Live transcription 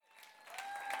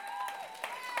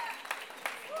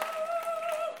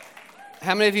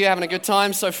How many of you are having a good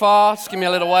time so far? Just give me a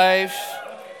little wave.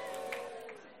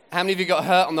 How many of you got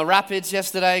hurt on the rapids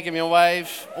yesterday? Give me a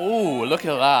wave. Ooh, look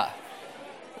at that.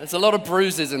 There's a lot of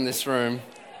bruises in this room.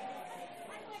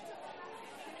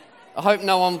 I hope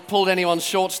no one pulled anyone's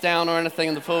shorts down or anything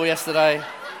in the pool yesterday.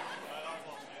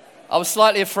 I was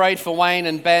slightly afraid for Wayne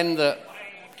and Ben that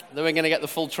they weren't going to get the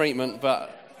full treatment,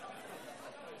 but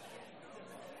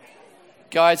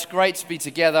guys, great to be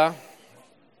together.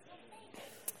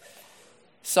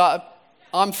 So,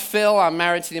 I'm Phil. I'm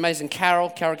married to the amazing Carol.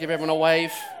 Carol, give everyone a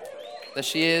wave. There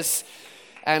she is.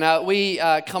 And we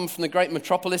come from the great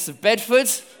metropolis of Bedford.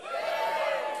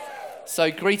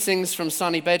 So, greetings from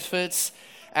sunny Bedford.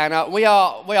 And we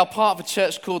are part of a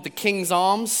church called the King's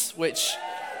Arms, which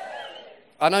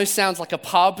I know sounds like a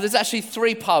pub. There's actually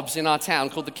 3 pubs in our town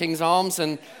called the King's Arms,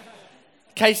 and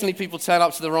occasionally people turn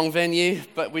up to the wrong venue,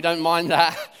 but we don't mind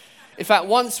that. In fact,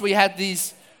 once we had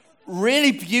these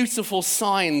really beautiful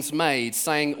signs made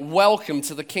saying, "Welcome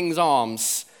to the King's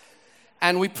Arms."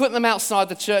 And we put them outside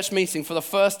the church meeting for the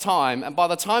first time, and by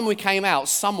the time we came out,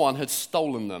 someone had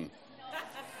stolen them.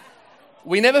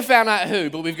 We never found out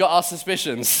who, but we've got our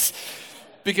suspicions.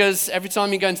 Because every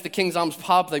time you go into the King's Arms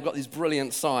pub, they've got these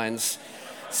brilliant signs.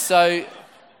 So,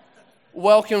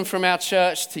 welcome from our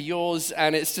church to yours,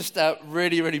 and it's just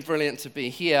really, really brilliant to be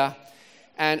here.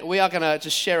 And we are going to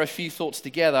just share a few thoughts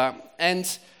together. And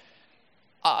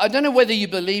I don't know whether you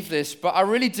believe this, but I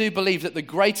really do believe that the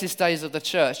greatest days of the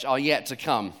church are yet to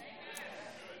come.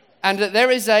 And that there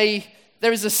is a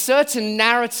certain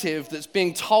narrative that's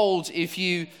being told if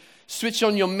you switch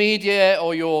on your media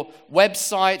or your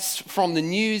websites from the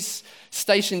news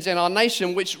stations in our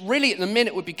nation, which really at the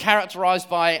minute would be characterized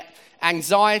by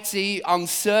anxiety,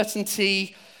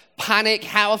 uncertainty, panic.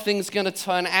 How are things going to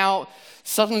turn out?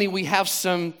 Suddenly we have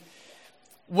some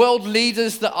world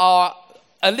leaders that are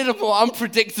a little more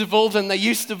unpredictable than they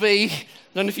used to be. I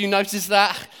don't know if you noticed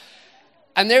that.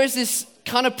 And there is this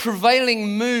kind of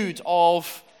prevailing mood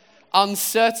of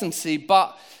uncertainty,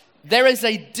 but there is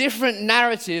a different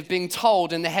narrative being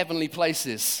told in the heavenly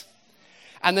places.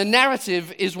 And the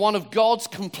narrative is one of God's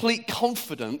complete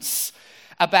confidence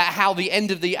about how the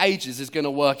end of the ages is going to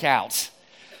work out.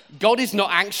 God is not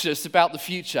anxious about the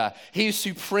future. He is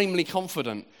supremely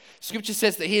confident. Scripture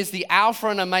says that he is the Alpha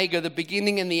and Omega, the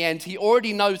beginning and the end. He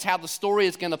already knows how the story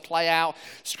is going to play out.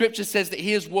 Scripture says that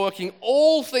he is working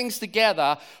all things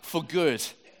together for good,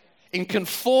 in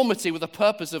conformity with the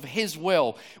purpose of his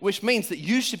will, which means that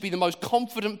you should be the most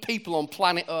confident people on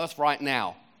planet Earth right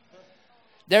now.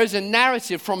 There is a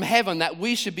narrative from heaven that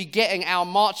we should be getting our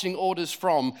marching orders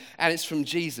from, and it's from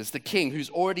Jesus, the King,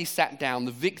 who's already sat down.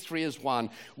 The victory is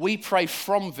won. We pray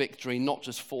from victory, not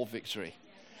just for victory.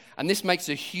 And this makes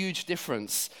a huge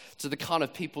difference to the kind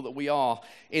of people that we are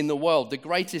in the world. The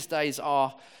greatest days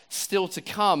are still to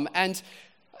come. And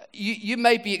you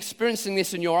may be experiencing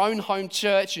this in your own home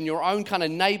church, in your own kind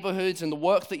of neighborhoods and the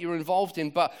work that you're involved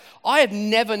in. But I have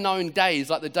never known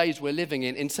days like the days we're living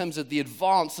in terms of the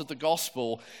advance of the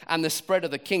gospel and the spread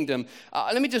of the kingdom.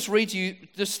 Let me just read you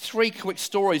just 3 quick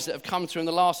stories that have come through in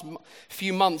the last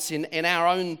few months in our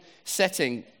own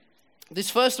setting. This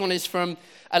first one is from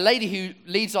a lady who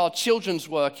leads our children's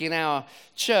work in our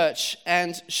church,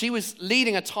 and she was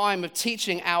leading a time of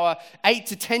teaching our 8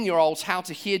 to 10-year-olds how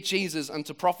to hear Jesus and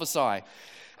to prophesy.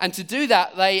 And to do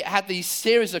that, they had these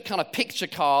series of kind of picture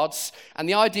cards, and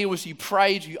the idea was you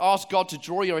prayed, you asked God to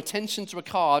draw your attention to a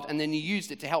card, and then you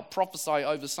used it to help prophesy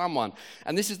over someone.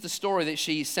 And this is the story that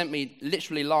she sent me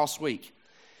literally last week.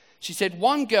 She said,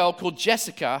 one girl called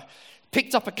Jessica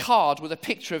picked up a card with a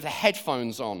picture of the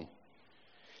headphones on.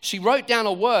 She wrote down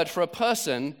a word for a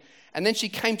person, and then she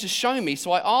came to show me.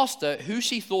 So I asked her who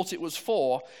she thought it was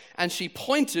for, and she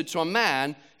pointed to a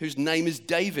man whose name is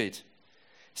David.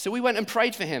 So we went and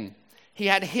prayed for him. He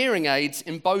had hearing aids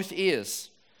in both ears.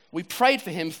 We prayed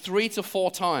for him 3 to 4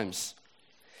 times.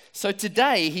 So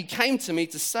today he came to me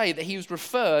to say that he was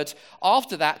referred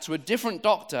after that to a different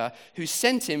doctor who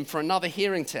sent him for another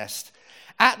hearing test.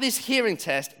 At this hearing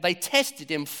test, they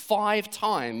tested him 5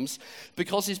 times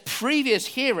because his previous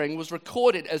hearing was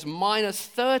recorded as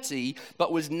 -30,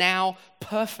 but was now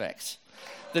perfect.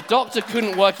 The doctor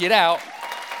couldn't work it out.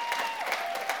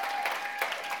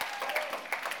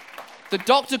 The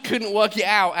doctor couldn't work it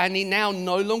out, and he now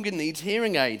no longer needs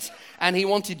hearing aids. And he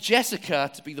wanted Jessica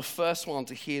to be the first one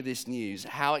to hear this news.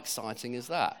 How exciting is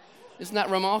that? Isn't that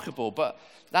remarkable? But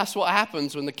that's what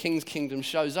happens when the King's kingdom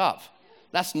shows up.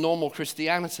 That's normal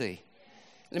Christianity.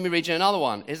 Let me read you another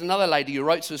one. Here's another lady who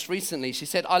wrote to us recently. She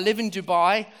said, I live in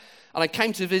Dubai, and I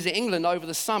came to visit England over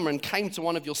the summer and came to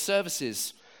one of your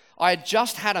services. I had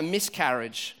just had a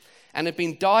miscarriage, and had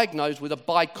been diagnosed with a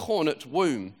bicornate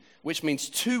womb, which means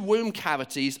 2 womb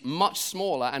cavities, much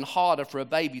smaller and harder for a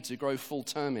baby to grow full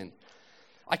term in.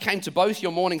 I came to both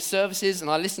your morning services and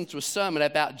I listened to a sermon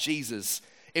about Jesus.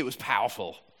 It was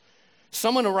powerful.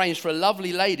 Someone arranged for a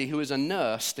lovely lady who is a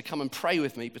nurse to come and pray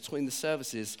with me between the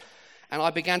services, and I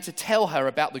began to tell her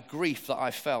about the grief that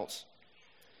I felt.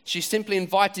 She simply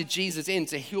invited Jesus in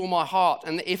to heal my heart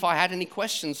and if I had any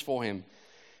questions for him.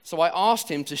 So I asked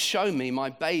him to show me my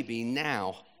baby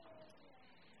now.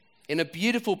 In a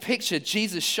beautiful picture,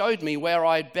 Jesus showed me where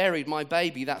I had buried my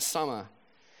baby that summer,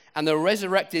 and the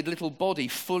resurrected little body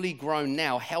fully grown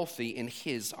now, healthy in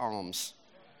his arms.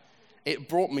 It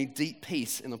brought me deep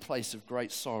peace in a place of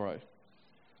great sorrow.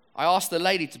 I asked the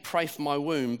lady to pray for my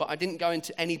womb, but I didn't go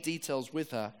into any details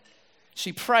with her.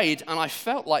 She prayed, and I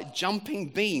felt like jumping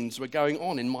beans were going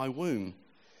on in my womb.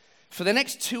 For the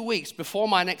next 2 weeks before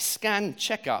my next scan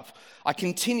checkup, I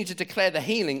continued to declare the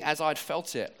healing as I'd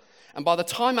felt it. And by the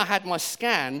time I had my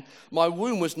scan, my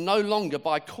womb was no longer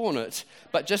bicornate,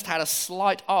 but just had a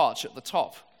slight arch at the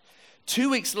top. 2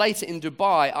 weeks later in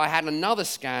Dubai, I had another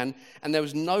scan, and there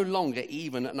was no longer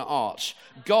even an arch.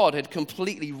 God had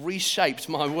completely reshaped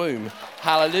my womb.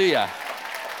 Hallelujah.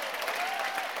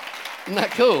 Isn't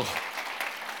that cool?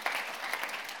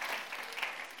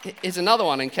 Here's another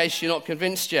one in case you're not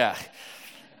convinced yet.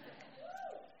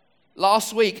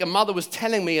 Last week, a mother was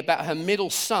telling me about her middle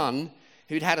son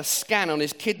who'd had a scan on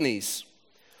his kidneys.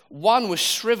 One was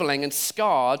shriveling and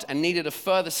scarred and needed a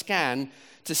further scan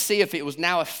to see if it was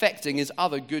now affecting his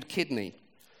other good kidney.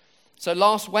 So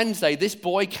last Wednesday, this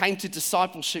boy came to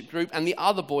discipleship group and the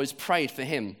other boys prayed for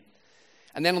him.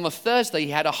 And then on the Thursday,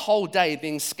 he had a whole day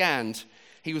being scanned.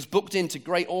 He was booked into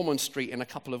Great Ormond Street in a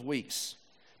couple of weeks.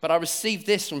 But I received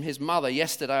this from his mother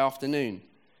yesterday afternoon.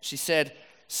 She said,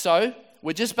 "So,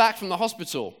 we're just back from the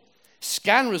hospital.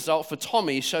 Scan result for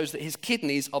Tommy shows that his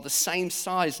kidneys are the same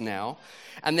size now,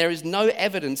 and there is no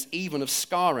evidence even of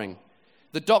scarring.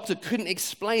 The doctor couldn't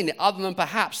explain it other than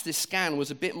perhaps this scan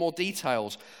was a bit more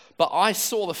detailed. But I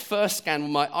saw the first scan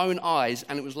with my own eyes,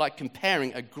 and it was like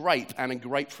comparing a grape and a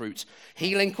grapefruit.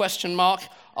 Healing ?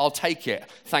 I'll take it.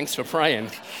 Thanks for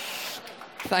praying."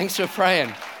 Thanks for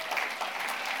praying.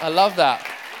 I love that.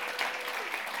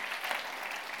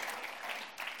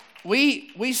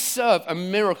 We serve a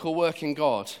miracle-working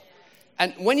God.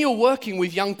 And when you're working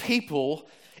with young people,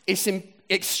 it's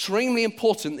extremely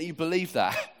important that you believe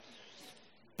that.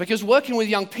 Because working with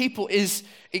young people is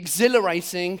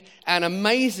exhilarating and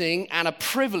amazing and a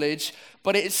privilege,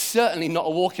 but it's certainly not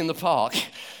a walk in the park.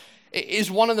 It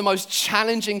is one of the most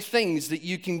challenging things that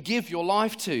you can give your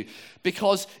life to,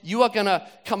 because you are going to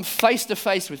come face to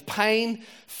face with pain,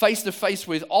 face to face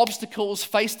with obstacles,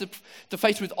 face to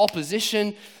face with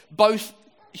opposition, both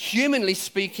humanly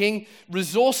speaking,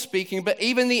 resource speaking, but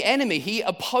even the enemy. He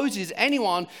opposes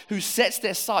anyone who sets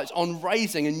their sights on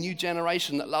raising a new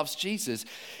generation that loves Jesus.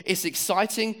 It's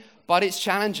exciting, but it's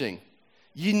challenging.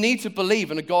 You need to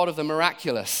believe in a God of the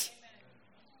miraculous.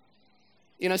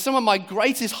 You know, some of my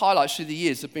greatest highlights through the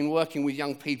years have been working with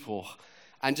young people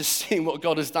and just seeing what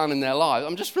God has done in their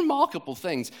lives. Just remarkable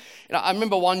things. You know, I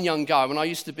remember one young guy, when I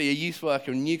used to be a youth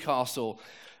worker in Newcastle,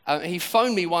 he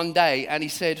phoned me one day and he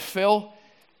said, "Phil,"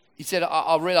 he said,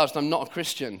 I realized I'm not a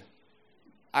Christian.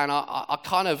 And I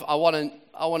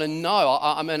want to know.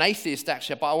 I'm an atheist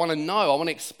actually, but I want to know. I want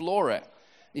to explore it.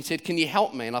 And he said, "Can you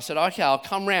help me?" And I said, "Okay, I'll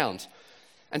come round."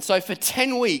 And so for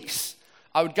 10 weeks,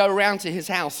 I would go around to his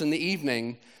house in the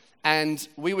evening, and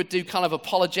we would do kind of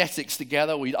apologetics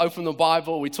together. We'd open the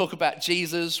Bible, we'd talk about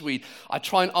Jesus, I'd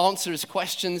try and answer his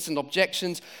questions and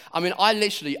objections.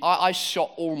 I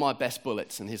shot all my best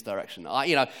bullets in his direction.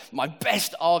 My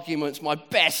best arguments, my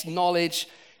best knowledge,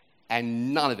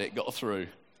 and none of it got through.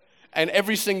 And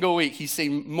every single week, he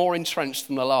seemed more entrenched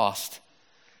than the last.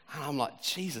 And I'm like,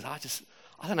 Jesus, I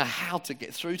don't know how to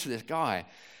get through to this guy.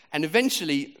 And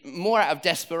eventually, more out of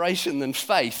desperation than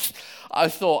faith, I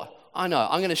thought, I know,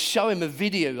 I'm going to show him a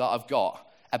video that I've got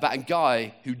about a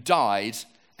guy who died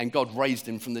and God raised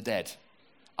him from the dead.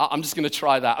 I'm just going to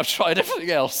try that. I've tried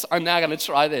everything else. I'm now going to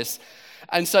try this.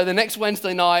 And so the next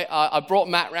Wednesday night, I brought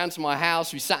Matt round to my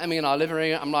house. We sat him in our living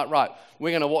room. I'm like, right,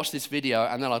 we're going to watch this video,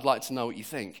 and then I'd like to know what you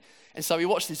think. And so we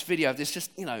watched this video of this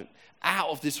just, out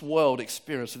of this world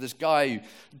experience of this guy who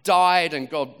died and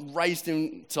God raised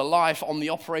him to life on the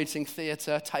operating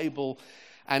theater table.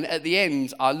 And at the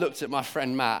end, I looked at my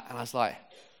friend Matt and I was like,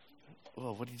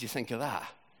 "Well, what did you think of that?"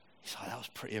 He's like, "That was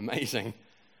pretty amazing."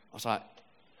 I was like,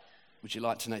 "Would you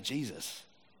like to know Jesus?"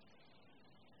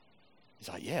 He's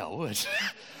like, "Yeah, I would."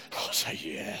 I was like,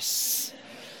 yes.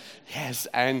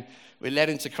 And We led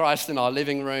him to Christ in our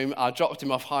living room. I dropped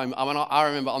him off home. I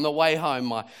remember on the way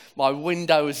home, my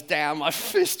window was down. My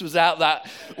fist was out that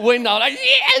window. I'm like,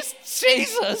 yes,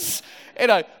 Jesus.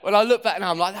 When I look back now,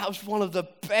 I'm like, that was one of the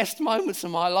best moments of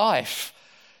my life.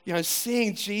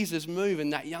 Seeing Jesus move in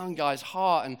that young guy's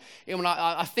heart. And when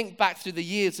I think back through the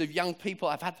years of young people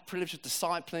I've had the privilege of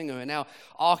discipling who are now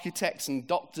architects and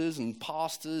doctors and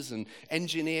pastors and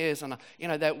engineers, and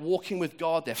they're walking with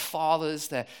God, they're fathers,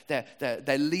 they're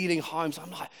leading homes. I'm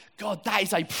like, God, that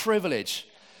is a privilege.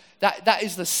 That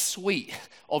is the sweet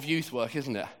of youth work,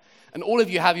 isn't it? And all of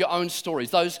you have your own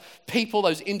stories. Those people,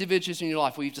 those individuals in your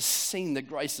life where you've just seen the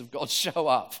grace of God show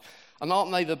up. And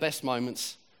aren't they the best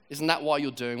moments? Isn't that why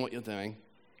you're doing what you're doing?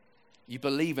 You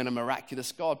believe in a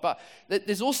miraculous God. But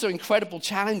there's also incredible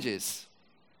challenges.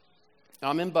 And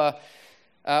I remember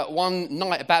one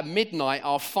night, about midnight,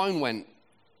 our phone went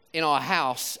in our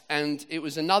house, and it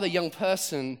was another young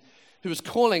person who was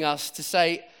calling us to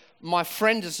say, my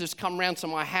friend has just come round to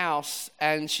my house,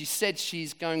 and she said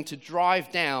she's going to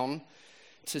drive down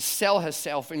to sell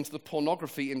herself into the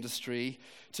pornography industry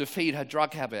to feed her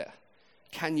drug habit.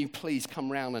 Can you please come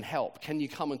round and help? Can you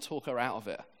come and talk her out of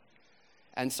it?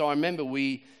 And so I remember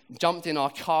we jumped in our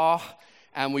car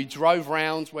and we drove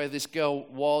round where this girl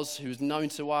was who was known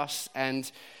to us. And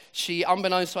she,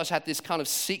 unbeknownst to us, had this kind of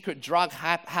secret drug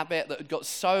habit that had got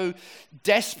so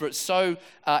desperate, so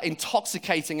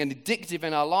intoxicating and addictive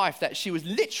in her life that she was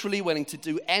literally willing to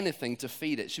do anything to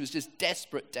feed it. She was just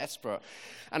desperate.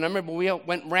 And I remember we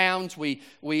went round, we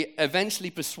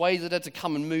eventually persuaded her to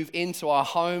come and move into our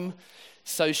home.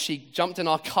 So she jumped in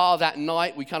our car that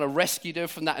night. We kind of rescued her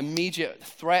from that immediate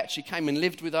threat. She came and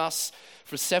lived with us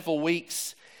for several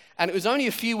weeks. And it was only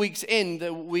a few weeks in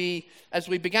that as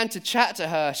we began to chat to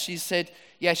her, she said,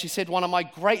 one of my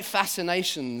great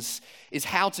fascinations is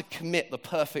how to commit the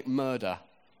perfect murder.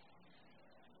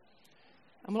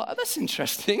 I'm like, oh, that's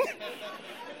interesting.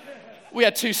 We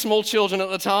had 2 small children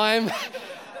at the time.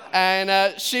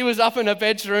 And she was up in her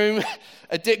bedroom,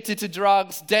 addicted to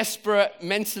drugs, desperate,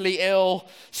 mentally ill,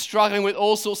 struggling with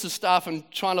all sorts of stuff and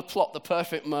trying to plot the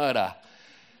perfect murder.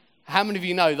 How many of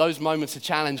you know those moments are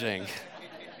challenging?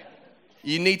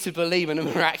 You need to believe in a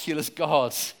miraculous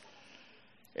God.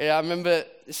 I remember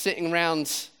sitting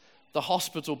around the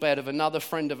hospital bed of another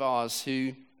friend of ours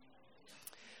who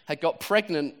had got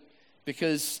pregnant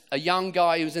because a young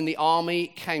guy who was in the army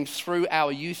came through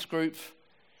our youth group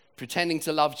pretending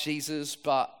to love Jesus,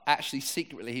 but actually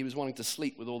secretly he was wanting to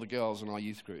sleep with all the girls in our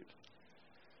youth group.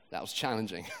 That was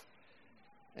challenging.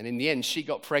 And in the end, she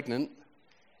got pregnant.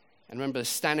 And I remember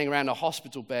standing around a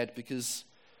hospital bed because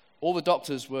all the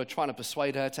doctors were trying to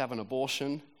persuade her to have an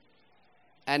abortion.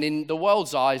 And in the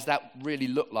world's eyes, that really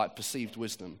looked like perceived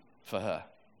wisdom for her.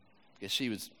 Because she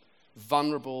was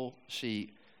vulnerable.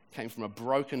 She came from a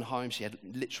broken home. She had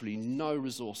literally no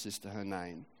resources to her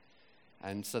name.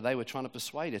 And so they were trying to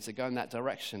persuade her to go in that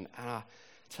direction. And I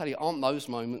tell you, aren't those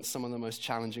moments some of the most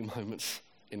challenging moments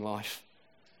in life?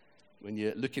 When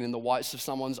you're looking in the whites of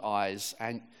someone's eyes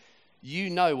and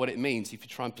you know what it means if you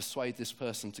try and persuade this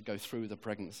person to go through the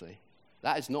pregnancy.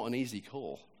 That is not an easy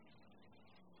call.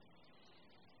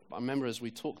 But I remember as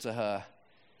we talked to her,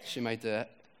 she made the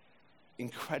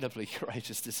incredibly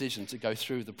courageous decision to go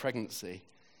through the pregnancy.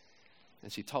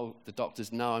 And she told the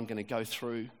doctors, no, I'm going to go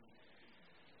through.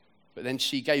 But then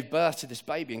she gave birth to this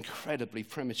baby incredibly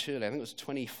prematurely. I think it was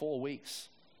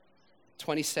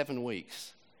 27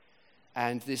 weeks.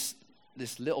 And this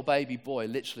little baby boy,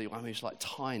 literally, he was like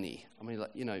tiny.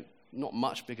 Not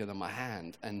much bigger than my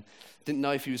hand. And didn't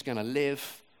know if he was going to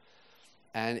live.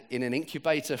 And in an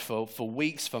incubator for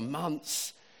weeks, for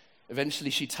months. Eventually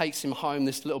she takes him home,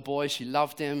 this little boy. She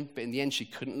loved him, but in the end she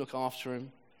couldn't look after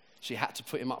him. She had to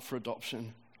put him up for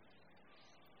adoption.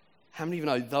 How many of you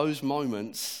know those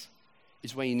moments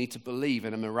is where you need to believe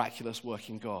in a miraculous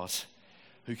working God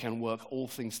who can work all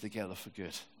things together for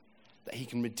good, that he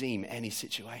can redeem any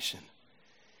situation.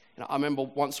 I remember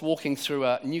once walking through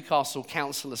a Newcastle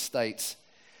council estate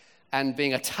and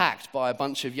being attacked by a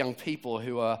bunch of young people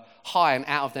who were high and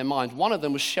out of their mind. One of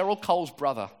them was Cheryl Cole's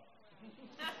brother.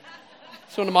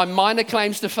 It's one of my minor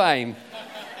claims to fame.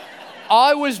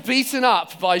 I was beaten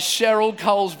up by Cheryl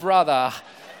Cole's brother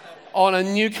on a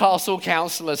Newcastle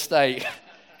council estate.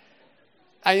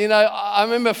 And I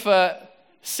remember for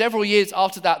several years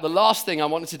after that, the last thing I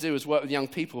wanted to do was work with young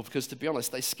people because, to be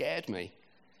honest, they scared me.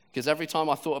 Because every time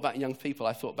I thought about young people,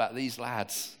 I thought about these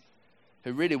lads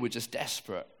who really were just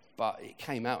desperate, but it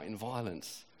came out in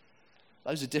violence.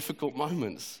 Those are difficult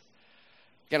moments.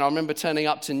 Again, I remember turning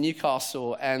up to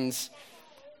Newcastle and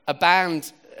a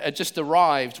band had just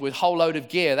arrived with a whole load of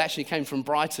gear that actually came from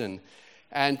Brighton.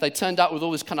 And they turned up with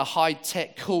all this kind of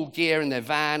high-tech, cool gear in their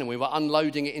van, and we were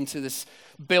unloading it into this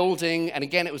building. And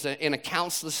again, it was in a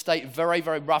council estate, very,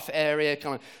 very rough area,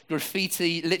 kind of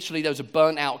graffiti. Literally, there was a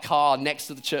burnt-out car next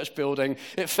to the church building.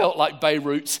 It felt like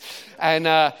Beirut. And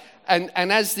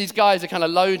as these guys are kind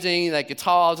of loading their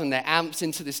guitars and their amps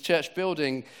into this church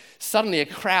building, suddenly a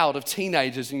crowd of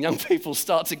teenagers and young people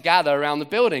start to gather around the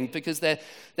building because they're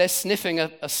sniffing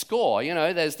a score. You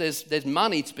know, there's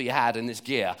money to be had in this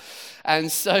gear.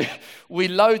 And so we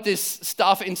load this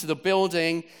stuff into the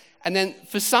building, and then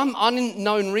for some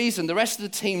unknown reason, the rest of the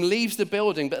team leaves the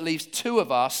building but leaves two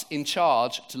of us in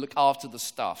charge to look after the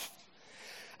stuff.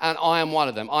 And I am one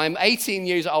of them. I'm 18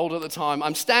 years old at the time.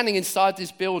 I'm standing inside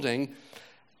this building,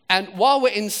 and while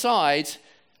we're inside,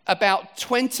 about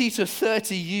 20 to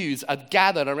 30 youths are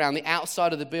gathered around the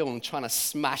outside of the building trying to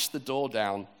smash the door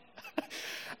down.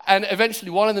 And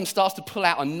eventually one of them starts to pull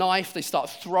out a knife. They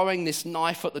start throwing this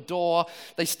knife at the door.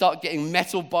 They start getting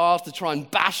metal bars to try and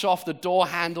bash off the door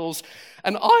handles.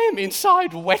 And I am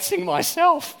inside wetting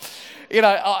myself.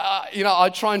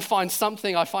 I try and find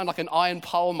something. I find like an iron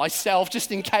pole myself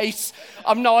just in case.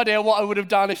 I've no idea what I would have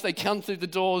done if they come through the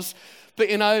doors. But,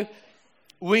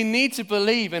 we need to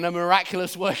believe in a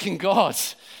miraculous working God.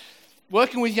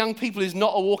 Working with young people is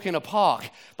not a walk in a park,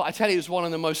 but I tell you, it's one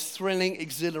of the most thrilling,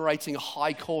 exhilarating,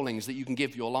 high callings that you can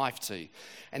give your life to.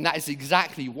 And that is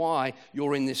exactly why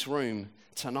you're in this room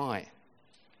tonight.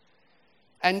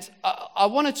 And I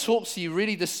want to talk to you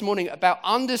really this morning about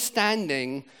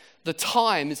understanding the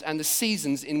times and the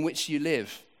seasons in which you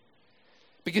live.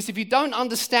 Because if you don't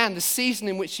understand the season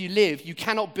in which you live, you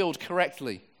cannot build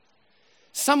correctly.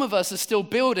 Some of us are still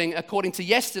building according to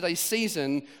yesterday's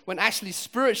season when actually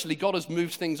spiritually God has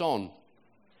moved things on.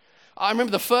 I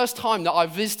remember the first time that I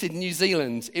visited New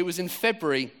Zealand. It was in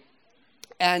February,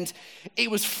 and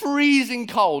it was freezing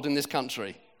cold in this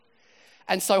country.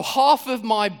 And so half of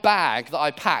my bag that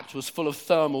I packed was full of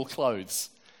thermal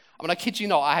clothes. I mean, I kid you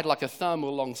not, I had like a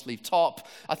thermal long sleeve top.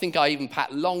 I think I even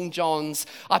packed long johns.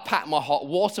 I packed my hot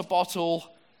water bottle.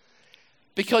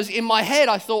 Because in my head,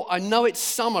 I thought, I know it's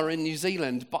summer in New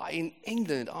Zealand, but in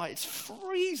England, it's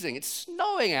freezing. It's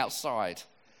snowing outside.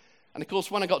 And of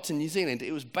course, when I got to New Zealand,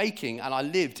 it was baking, and I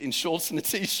lived in shorts and a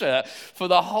t-shirt for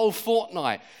the whole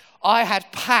fortnight. I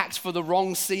had packed for the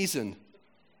wrong season.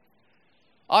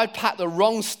 I'd packed the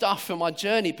wrong stuff for my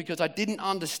journey because I didn't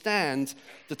understand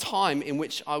the time in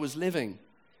which I was living.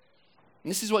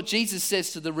 And this is what Jesus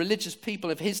says to the religious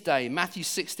people of his day, Matthew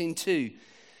 16:2.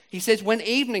 He says, when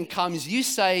evening comes, you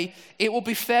say, it will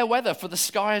be fair weather, for the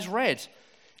sky is red.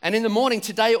 And in the morning,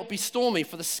 today it will be stormy,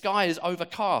 for the sky is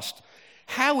overcast.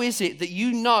 How is it that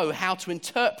you know how to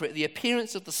interpret the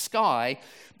appearance of the sky,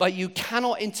 but you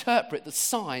cannot interpret the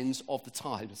signs of the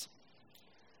times?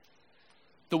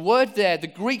 The word there, the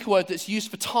Greek word that's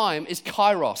used for time, is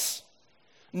kairos,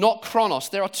 not chronos.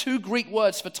 There are two Greek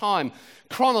words for time.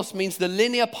 Chronos means the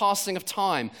linear passing of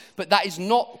time, but that is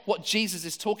not what Jesus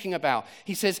is talking about.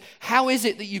 He says, how is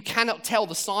it that you cannot tell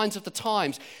the signs of the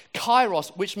times?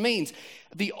 Kairos, which means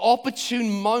the opportune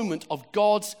moment of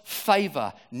God's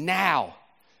favor now.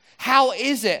 How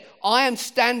is it I am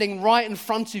standing right in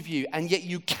front of you, and yet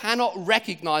you cannot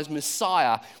recognize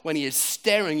Messiah when he is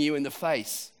staring you in the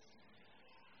face?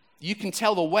 You can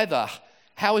tell the weather.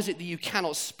 How is it that you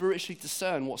cannot spiritually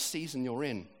discern what season you're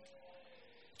in?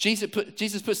 Jesus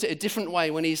puts it a different way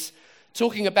when he's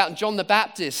talking about John the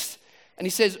Baptist. And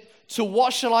he says, to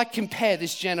what shall I compare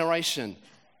this generation?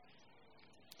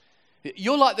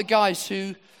 You're like the guys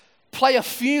who play a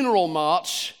funeral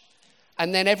march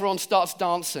and then everyone starts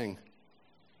dancing.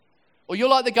 Or you're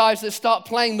like the guys that start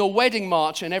playing the wedding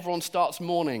march and everyone starts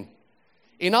mourning.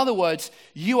 In other words,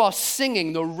 you are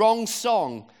singing the wrong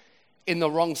song in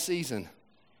the wrong season.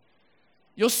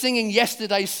 You're singing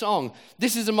yesterday's song.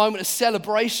 This is a moment of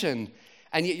celebration,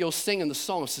 and yet you're singing the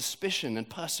song of suspicion and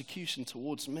persecution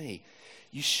towards me.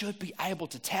 You should be able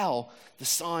to tell the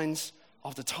signs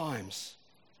of the times.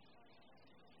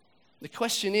 The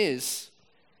question is,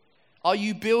 are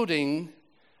you building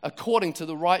according to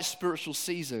the right spiritual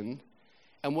season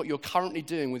and what you're currently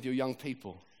doing with your young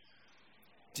people?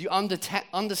 Do you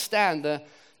understand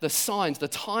the signs, the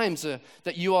times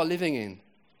that you are living in?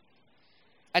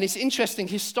 And it's interesting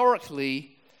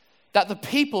historically that the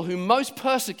people who most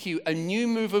persecute a new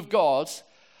move of God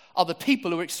are the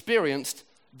people who experienced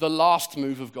the last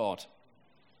move of God.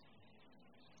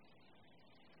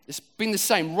 It's been the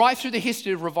same right through the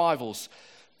history of revivals.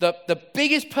 The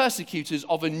biggest persecutors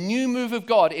of a new move of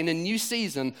God in a new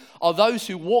season are those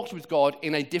who walked with God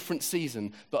in a different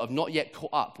season but have not yet caught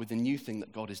up with the new thing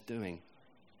that God is doing.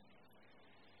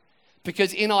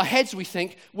 Because in our heads we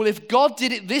think, well, if God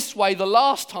did it this way the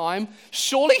last time,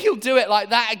 surely he'll do it like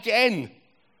that again.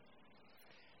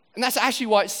 And that's actually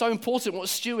why it's so important what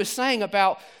Stu was saying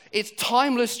about it's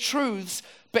timeless truths,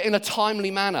 but in a timely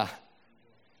manner.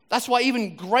 That's why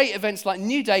even great events like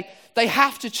New Day, they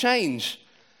have to change.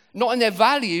 Not in their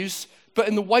values, but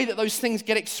in the way that those things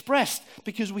get expressed.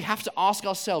 Because we have to ask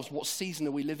ourselves, what season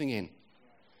are we living in?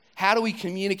 How do we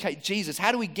communicate Jesus?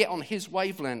 How do we get on his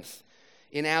wavelength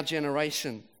in our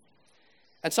generation?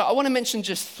 And so I want to mention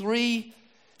just 3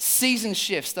 season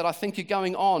shifts that I think are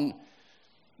going on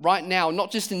right now,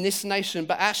 not just in this nation,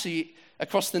 but actually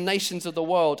across the nations of the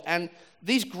world. And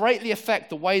these greatly affect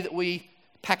the way that we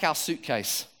pack our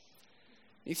suitcase.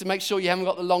 You need to make sure you haven't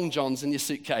got the long johns in your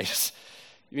suitcase.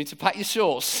 You need to pack your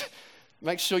shorts.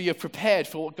 Make sure you're prepared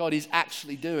for what God is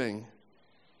actually doing.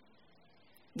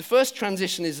 The first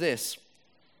transition is this.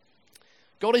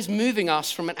 God is moving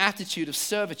us from an attitude of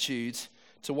servitude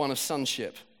to one of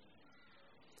sonship.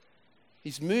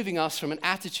 He's moving us from an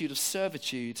attitude of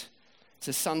servitude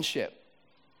to sonship.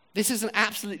 This is an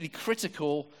absolutely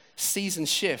critical season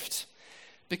shift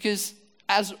because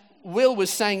as Will was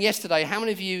saying yesterday, how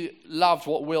many of you loved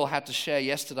what Will had to share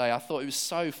yesterday? I thought it was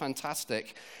so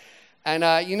fantastic. And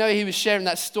he was sharing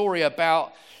that story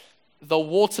about the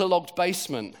waterlogged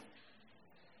basement.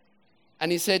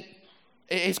 And he said,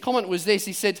 his comment was this,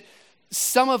 he said,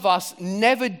 some of us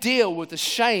never deal with the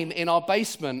shame in our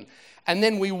basement, and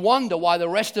then we wonder why the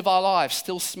rest of our lives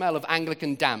still smell of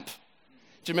Anglican damp.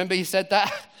 Do you remember he said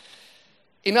that?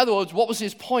 In other words, what was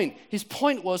his point? His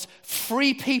point was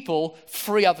free people,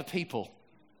 free other people.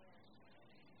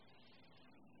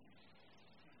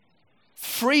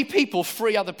 Free people,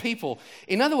 free other people.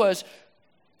 In other words,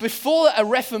 before a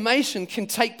reformation can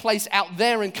take place out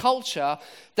there in culture,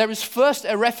 there is first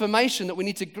a reformation that we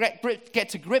need to get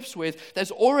to grips with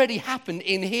that's already happened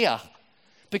in here.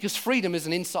 Because freedom is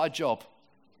an inside job.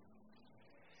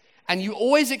 And you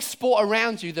always export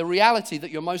around you the reality that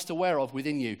you're most aware of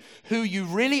within you. Who you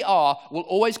really are will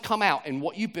always come out in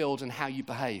what you build and how you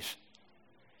behave.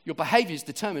 Your behavior is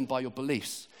determined by your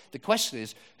beliefs. The question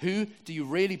is, who do you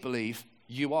really believe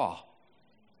you are?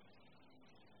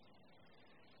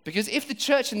 Because if the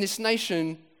church in this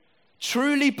nation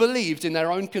truly believed in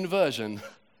their own conversion,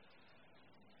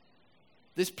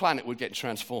 this planet would get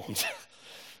transformed.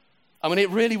 I mean, it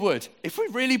really would. If we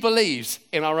really believed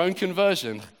in our own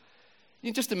conversion, you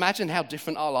can just imagine how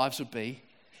different our lives would be,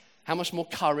 how much more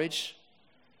courage,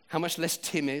 how much less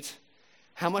timid,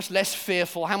 how much less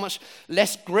fearful, how much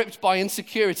less gripped by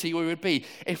insecurity we would be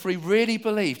if we really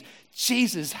believed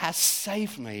Jesus has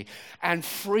saved me and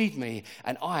freed me,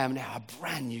 and I am now a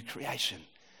brand new creation.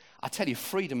 I tell you,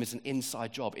 freedom is an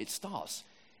inside job. It starts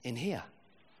in here.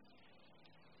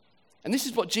 And this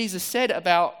is what Jesus said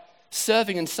about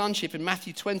serving and sonship in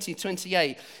Matthew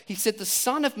 20:28. He said, the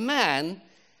Son of Man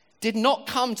did not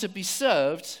come to be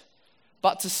served,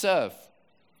 but to serve.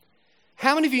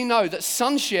 How many of you know that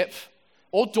sonship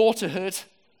or daughterhood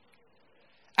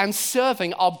and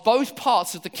serving are both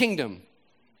parts of the kingdom?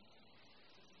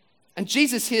 And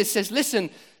Jesus here says, listen,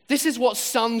 this is what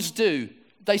sons do.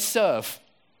 They serve.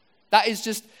 That is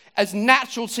just as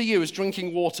natural to you as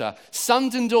drinking water.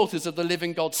 Sons and daughters of the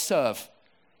living God serve.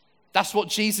 That's what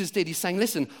Jesus did. He's saying,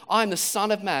 listen, I'm the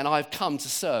Son of Man. I've come to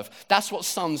serve. That's what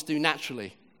sons do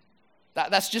naturally.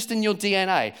 That's just in your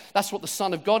DNA. That's what the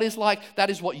Son of God is like. That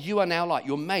is what you are now like.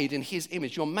 You're made in his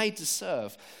image. You're made to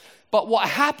serve. But what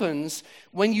happens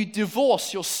when you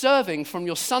divorce your serving from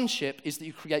your sonship is that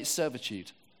you create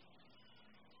servitude.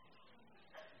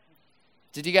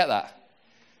 Did you get that?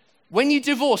 When you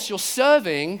divorce your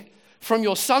serving from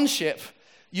your sonship,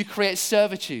 you create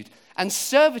servitude. And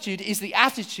servitude is the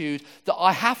attitude that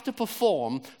I have to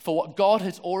perform for what God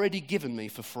has already given me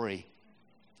for free.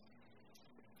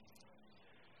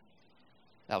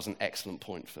 That was an excellent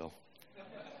point, Phil.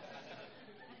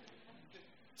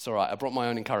 It's all right, I brought my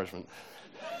own encouragement.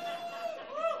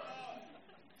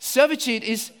 Servitude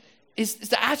is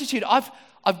the attitude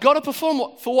I've got to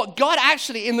perform for what God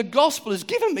actually in the gospel has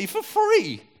given me for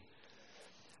free.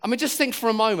 I mean, just think for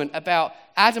a moment about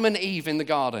Adam and Eve in the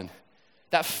garden.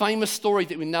 That famous story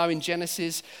that we know in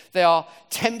Genesis. They are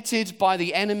tempted by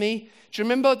the enemy. Do you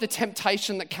remember the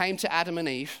temptation that came to Adam and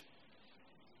Eve?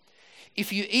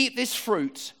 If you eat this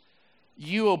fruit,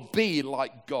 you will be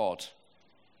like God.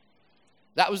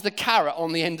 That was the carrot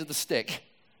on the end of the stick.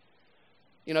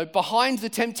 You know, behind the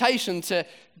temptation to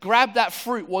grab that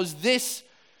fruit was this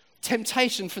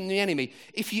temptation from the enemy.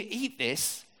 If you eat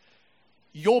this,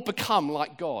 you'll become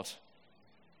like God.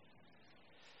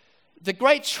 The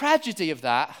great tragedy of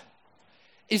that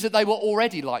is that they were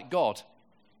already like God.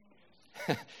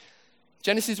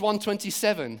 Genesis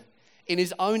 1:27, in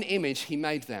his own image he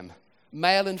made them.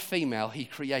 Male and female he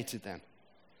created them.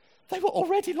 They were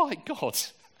already like God.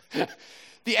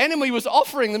 The enemy was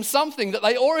offering them something that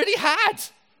they already had.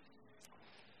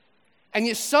 And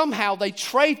yet somehow they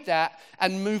trade that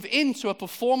and move into a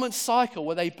performance cycle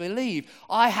where they believe,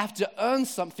 I have to earn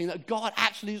something that God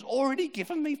actually has already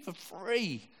given me for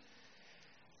free.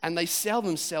 And they sell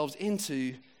themselves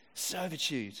into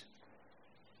servitude.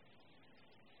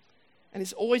 And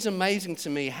it's always amazing to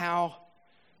me how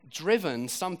driven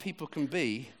some people can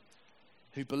be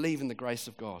who believe in the grace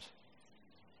of God.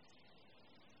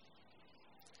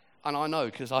 And I know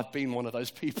because I've been one of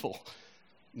those people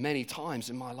many times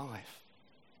in my life.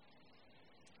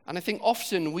 And I think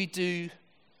often we do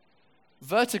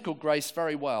vertical grace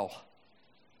very well,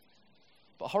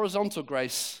 but horizontal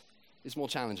grace is more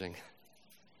challenging.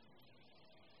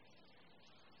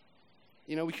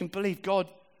 You know, we can believe, God,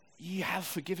 you have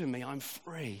forgiven me, I'm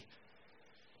free.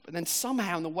 But then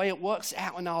somehow in the way it works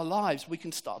out in our lives, we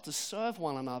can start to serve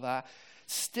one another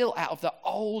still out of the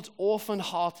old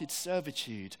orphan-hearted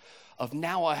servitude of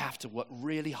now I have to work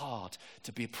really hard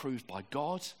to be approved by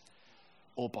God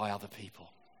or by other people.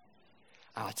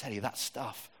 And I tell you, that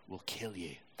stuff will kill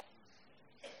you.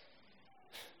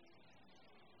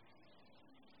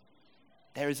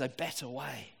 There is a better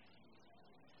way.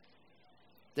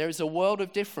 There is a world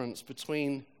of difference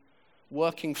between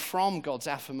working from God's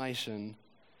affirmation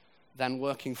than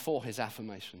working for his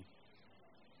affirmation.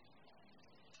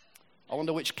 I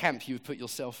wonder which camp you would put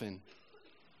yourself in.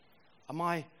 Am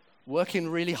I working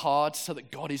really hard so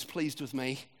that God is pleased with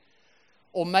me?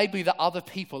 Or maybe that other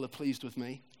people are pleased with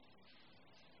me?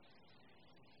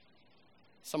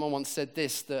 Someone once said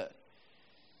this, that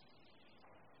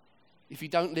if you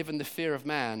don't live in the fear of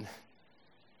man,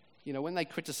 you know, when they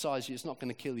criticize you, it's not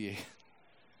going to kill you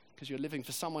because you're living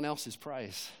for someone else's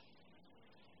praise.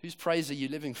 Whose praise are you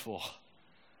living for?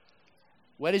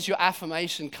 Where does your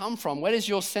affirmation come from? Where does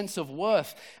your sense of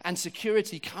worth and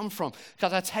security come from?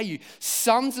 Because I tell you,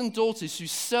 sons and daughters who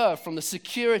serve from the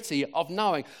security of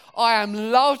knowing I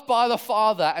am loved by the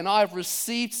Father and I have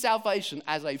received salvation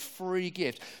as a free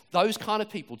gift, those kind of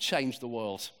people change the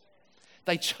world.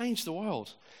 They change the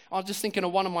world. I was just thinking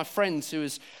of one of my friends who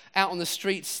was out on the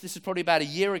streets, this is probably about a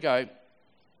year ago,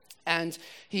 and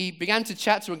he began to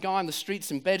chat to a guy on the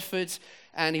streets in Bedford,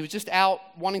 and he was just out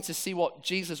wanting to see what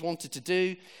Jesus wanted to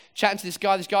do, chatting to this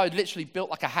guy. This guy had literally built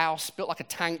like a house, built like a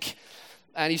tank,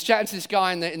 and he's chatting to this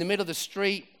guy in the middle of the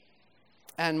street,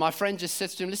 and my friend just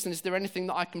says to him, listen, is there anything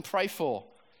that I can pray for?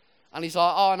 And he's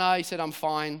like, oh no, he said, I'm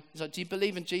fine. He's like, do you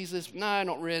believe in Jesus? No,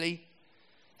 not really.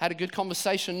 Had a good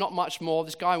conversation, not much more.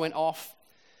 This guy went off.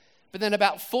 But then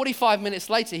about 45 minutes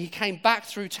later, he came back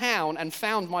through town and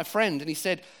found my friend, and he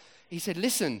said,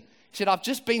 listen, he said, I've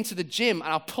just been to the gym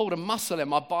and I pulled a muscle in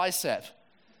my bicep.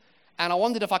 And I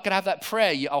wondered if I could have that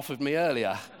prayer you offered me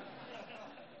earlier.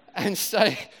 And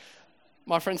so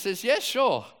my friend says, yeah,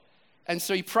 sure. And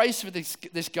so he prays for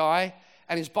this guy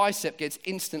and his bicep gets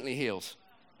instantly healed.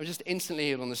 It was just instantly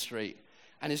healed on the street.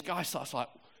 And his guy starts like,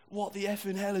 what the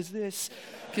effing hell is this?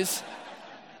 Because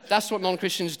that's what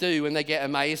non-Christians do when they get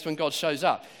amazed when God shows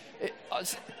up.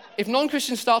 If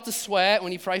non-Christians start to swear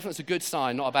when you pray for them, it's a good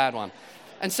sign, not a bad one.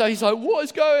 And so he's like, what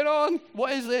is going on?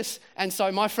 What is this? And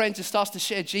so my friend just starts to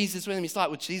share Jesus with him. He's like,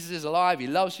 well, Jesus is alive. He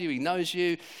loves you. He knows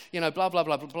you. You know, blah, blah,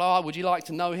 blah, blah, blah. Would you like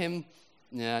to know him?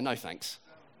 Yeah, no thanks.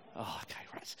 Oh, okay,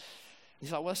 right.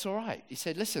 He's like, well, that's all right. He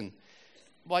said, listen,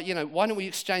 why don't we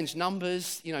exchange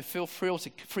numbers? You know, feel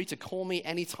free to call me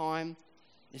anytime.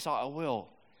 He's like, I will.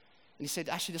 And he said,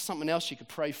 actually, there's something else you could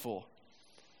pray for.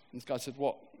 And this guy said,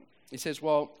 what? He says,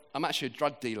 well, I'm actually a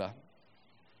drug dealer.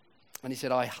 And he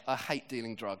said, I hate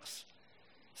dealing drugs.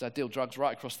 So I deal drugs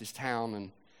right across this town,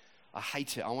 and I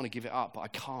hate it. I want to give it up, but I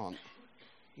can't.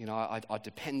 You know, I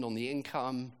depend on the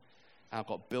income, and I've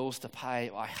got bills to pay.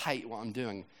 I hate what I'm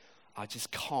doing. I just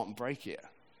can't break it.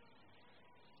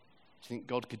 Do you think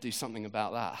God could do something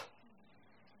about that?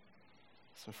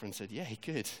 So my friend said, yeah, he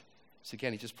could. So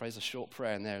again, he just prays a short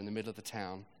prayer in there in the middle of the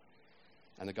town,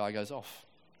 and the guy goes off.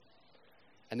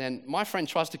 And then my friend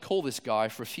tries to call this guy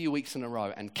for a few weeks in a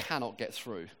row and cannot get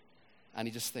through. And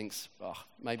he just thinks, oh,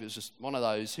 maybe it was just one of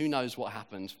those. Who knows what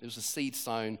happened? It was a seed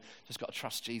sown. Just got to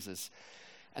trust Jesus.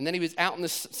 And then he was out in the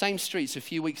same streets a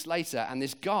few weeks later, and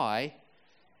this guy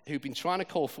who'd been trying to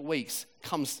call for weeks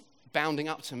comes bounding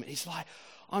up to him. He's like,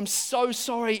 I'm so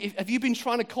sorry. Have you been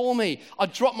trying to call me? I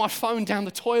dropped my phone down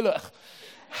the toilet.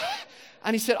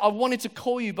 And he said, I wanted to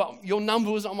call you, but your number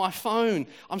was on my phone.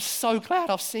 I'm so glad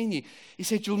I've seen you. He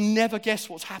said, you'll never guess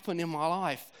what's happened in my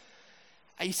life.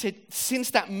 And he said, since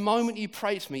that moment you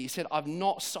prayed for me, he said, I've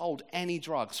not sold any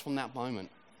drugs from that moment.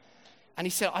 And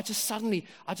he said, I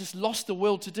just lost the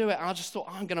will to do it. And I just thought,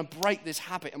 I'm going to break this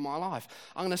habit in my life.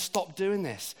 I'm going to stop doing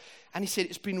this. And he said,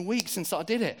 it's been weeks since I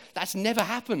did it. That's never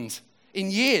happened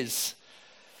in years.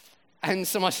 And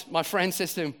so my friend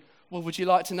says to him, well, would you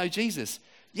like to know Jesus?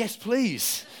 Yes,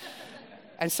 please.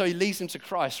 And so he leads him to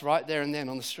Christ right there and then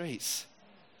on the streets.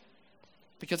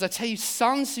 Because I tell you,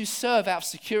 sons who serve out of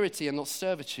security and not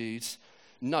servitude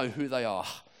know who they are.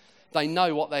 They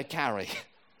know what they carry.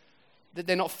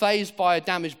 They're not fazed by a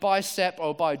damaged bicep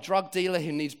or by a drug dealer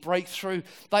who needs breakthrough.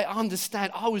 They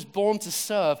understand, I was born to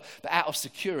serve, but out of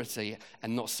security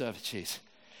and not servitude.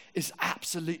 It's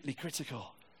absolutely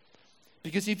critical.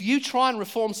 Because if you try and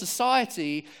reform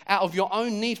society out of your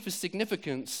own need for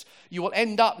significance, you will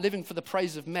end up living for the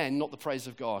praise of men, not the praise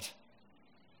of God.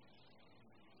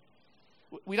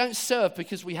 We don't serve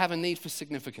because we have a need for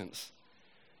significance.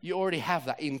 You already have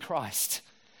that in Christ.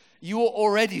 You are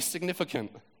already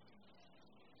significant.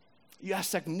 You have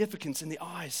significance in the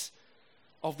eyes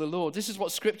of the Lord. This is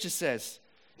what Scripture says.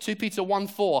 2 Peter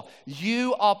 1:4.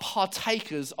 You are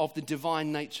partakers of the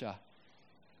divine nature.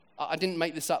 I didn't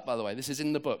make this up, by the way. This is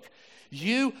in the book.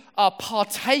 You are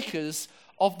partakers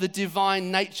of the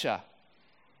divine nature.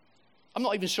 I'm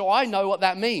not even sure I know what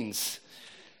that means.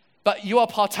 But you are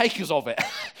partakers of it,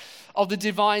 of the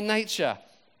divine nature.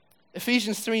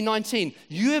 Ephesians 3:19,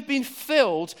 you have been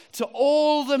filled to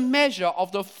all the measure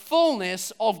of the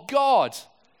fullness of God.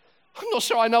 I'm not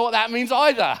sure I know what that means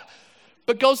either.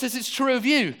 But God says it's true of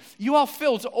you. You are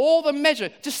filled to all the measure.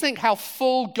 Just think how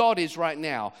full God is right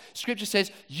now. Scripture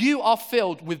says you are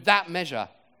filled with that measure.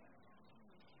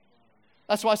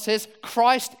 That's why it says,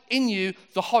 Christ in you,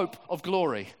 the hope of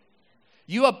glory.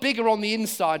 You are bigger on the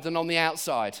inside than on the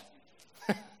outside.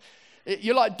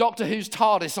 You're like Doctor Who's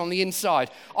TARDIS on the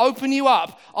inside. Open you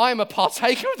up. I am a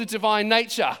partaker of the divine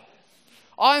nature.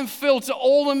 I am filled to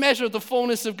all the measure of the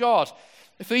fullness of God.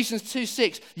 Ephesians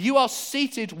 2:6, you are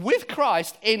seated with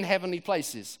Christ in heavenly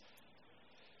places.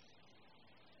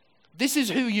 This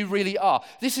is who you really are.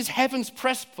 This is heaven's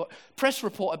press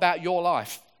report about your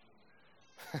life.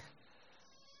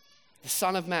 The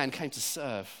Son of Man came to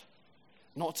serve,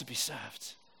 not to be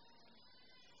served.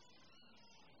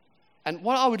 And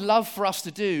what I would love for us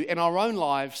to do in our own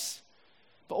lives,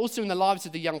 but also in the lives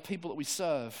of the young people that we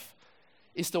serve,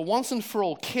 is to once and for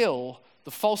all kill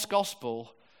the false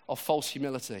gospel of false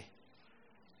humility.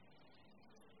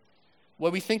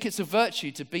 Where we think it's a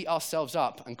virtue to beat ourselves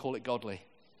up and call it godly.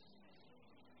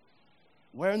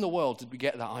 Where in the world did we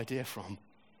get that idea from?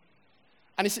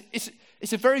 And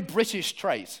it's a very British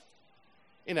trait.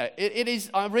 You know, it is,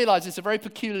 I realize it's a very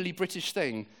peculiarly British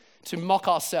thing to mock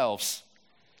ourselves.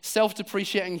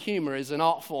 Self-depreciating humor is an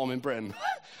art form in Britain.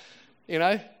 You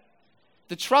know?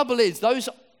 The trouble is, those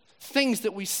things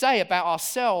that we say about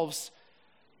ourselves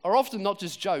are often not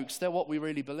just jokes, they're what we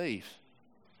really believe.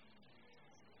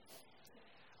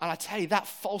 And I tell you, that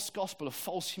false gospel of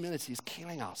false humility is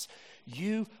killing us.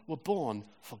 You were born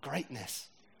for greatness.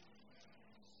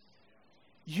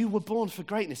 You were born for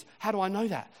greatness. How do I know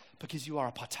that? Because you are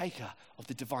a partaker of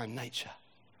the divine nature.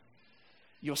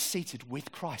 You're seated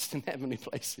with Christ in heavenly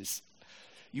places.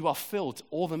 You are filled to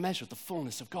all the measure of the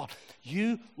fullness of God.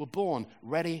 You were born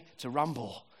ready to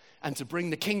rumble and to bring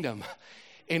the kingdom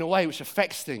in a way which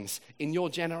affects things in your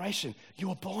generation. You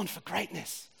were born for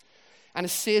greatness. And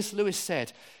as C.S. Lewis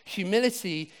said,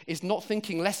 humility is not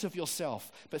thinking less of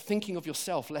yourself, but thinking of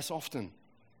yourself less often.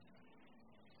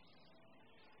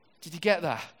 Did you get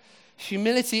that?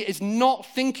 Humility is not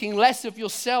thinking less of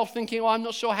yourself, thinking, oh, I'm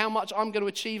not sure how much I'm going to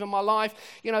achieve in my life.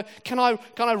 You know, can I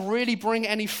really bring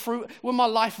any fruit? Will my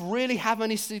life really have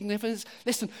any significance?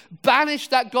 Listen, banish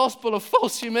that gospel of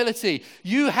false humility.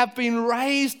 You have been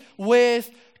raised with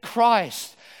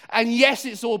Christ. And yes,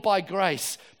 it's all by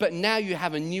grace, but now you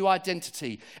have a new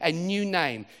identity, a new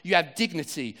name. You have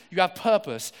dignity, you have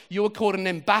purpose. You are called an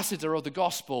ambassador of the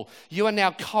gospel. You are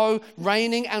now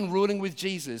co-reigning and ruling with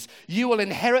Jesus. You will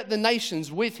inherit the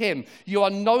nations with him. You are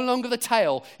no longer the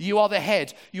tail, you are the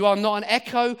head. You are not an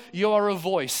echo, you are a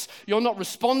voice. You're not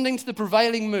responding to the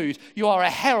prevailing mood. You are a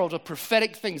herald of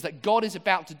prophetic things that God is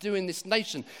about to do in this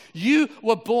nation. You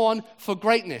were born for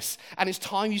greatness, and it's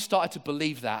time you started to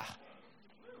believe that.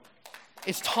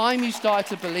 It's time you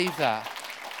started to believe that.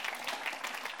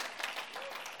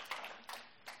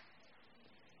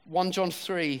 1 John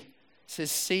 3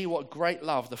 says, see what great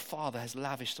love the Father has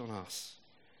lavished on us,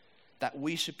 that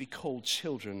we should be called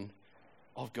children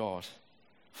of God,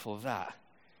 for that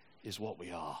is what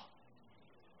we are.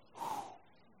 Whew.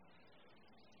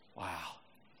 Wow,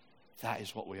 that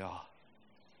is what we are.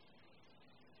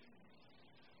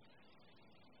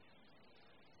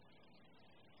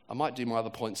 I might do my other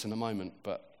points in a moment,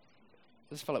 but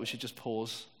I just felt like we should just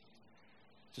pause,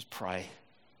 just pray.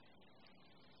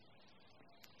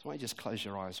 So why don't you just close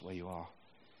your eyes where you are?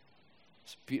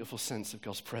 It's a beautiful sense of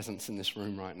God's presence in this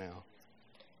room right now.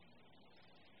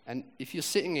 And if you're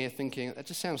sitting here thinking, that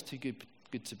just sounds too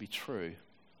good to be true,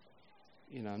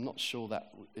 I'm not sure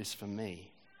that is for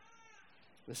me.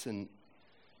 Listen,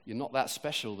 you're not that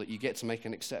special that you get to make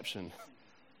an exception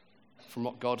from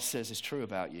what God says is true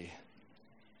about you.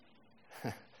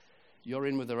 You're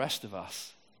in with the rest of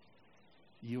us.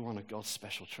 You're one of God's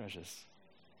special treasures.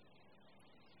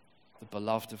 The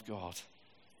beloved of God,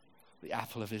 the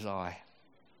apple of his eye.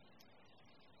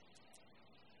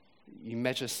 You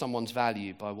measure someone's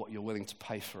value by what you're willing to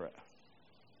pay for it.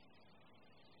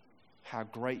 How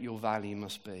great your value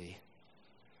must be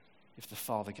if the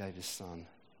Father gave his Son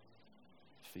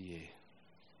for you.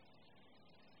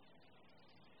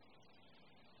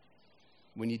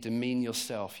 When you demean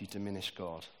yourself, you diminish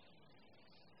God,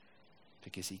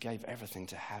 because he gave everything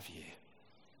to have you.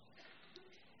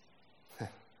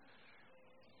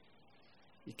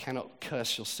 You cannot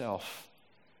curse yourself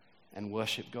and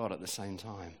worship God at the same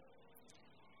time.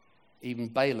 Even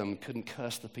Balaam couldn't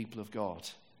curse the people of God.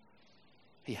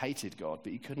 He hated God,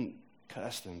 but he couldn't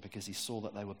curse them because he saw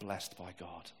that they were blessed by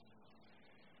God.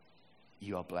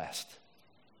 You are blessed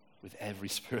with every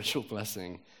spiritual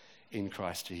blessing in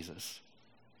Christ Jesus.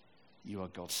 You are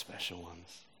God's special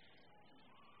ones.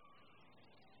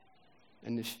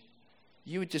 And if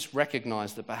you would just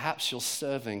recognize that perhaps your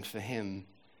serving for him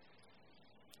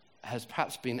has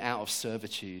perhaps been out of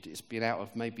servitude, it's been out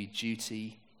of maybe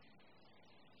duty,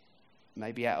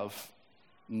 maybe out of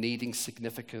needing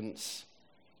significance,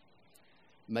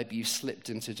 maybe you slipped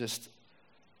into just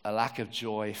a lack of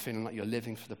joy, feeling like you're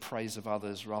living for the praise of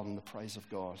others rather than the praise of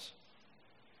God.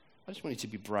 I just want you to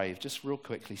be brave. Just real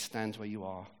quickly, stand where you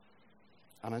are.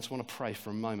 And I just want to pray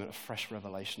for a moment of fresh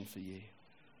revelation for you.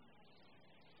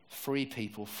 Free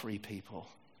people, free people.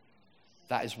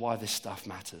 That is why this stuff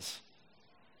matters.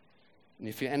 And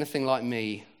if you're anything like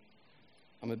me,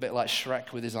 I'm a bit like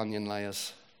Shrek with his onion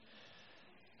layers.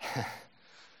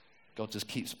 God just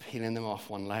keeps peeling them off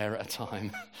one layer at a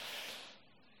time.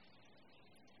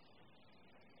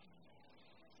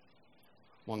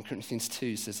 1 Corinthians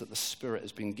 2 says that the Spirit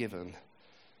has been given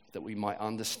that we might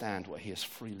understand what he has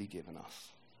freely given us.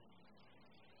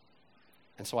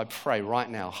 And so I pray right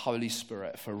now, Holy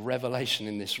Spirit, for revelation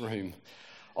in this room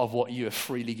of what you have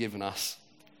freely given us,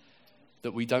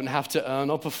 that we don't have to earn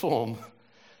or perform,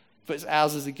 but it's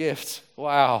ours as a gift.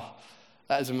 Wow,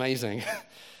 that is amazing.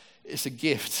 It's a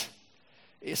gift.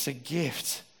 It's a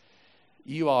gift.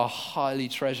 You are highly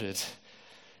treasured.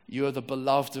 You are the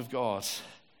beloved of God.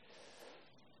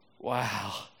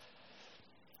 Wow.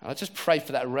 I just pray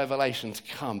for that revelation to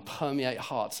come, permeate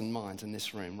hearts and minds in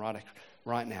this room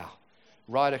right now,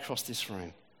 right across this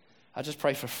room. I just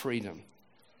pray for freedom.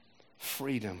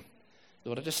 Freedom.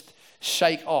 Lord, I just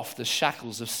shake off the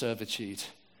shackles of servitude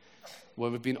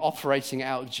where we've been operating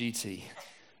out of duty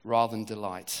rather than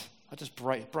delight. I just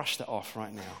brush that off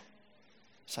right now.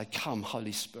 Say, come,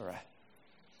 Holy Spirit.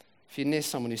 If you're near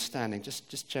someone who's standing,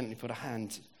 just gently put a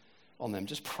hand on them.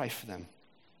 Just pray for them.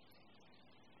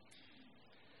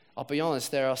 I'll be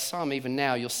honest, there are some, even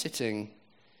now, you're sitting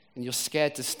and you're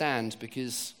scared to stand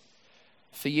because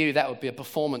for you that would be a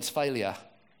performance failure.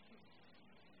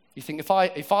 You think,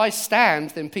 if I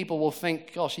stand, then people will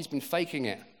think, gosh, he's been faking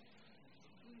it. I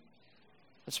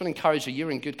just want to encourage you,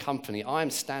 you're in good company. I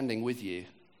am standing with you.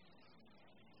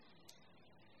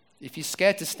 If you're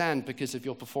scared to stand because of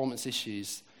your performance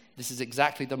issues, this is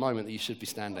exactly the moment that you should be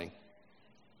standing.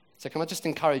 So can I just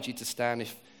encourage you to stand?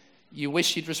 If you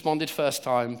wish you'd responded first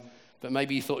time, but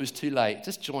maybe you thought it was too late,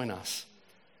 just join us.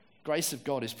 Grace of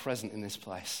God is present in this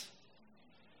place.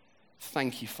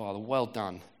 Thank you, Father. Well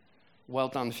done. Well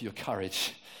done for your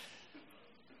courage.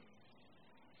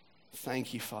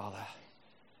 Thank you, Father.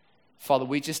 Father,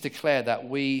 we just declare that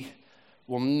we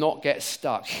will not get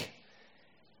stuck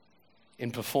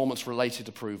in performance-related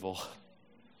approval,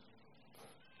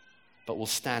 but will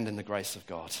stand in the grace of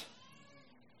God.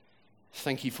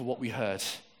 Thank you for what we heard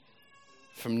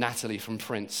from Natalie, from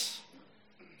Prince,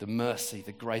 the mercy,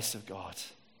 the grace of God.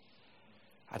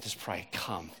 I just pray,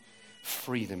 come,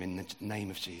 freedom in the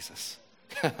name of Jesus.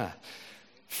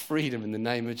 Freedom in the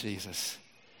name of Jesus.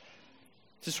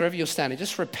 Just wherever you're standing,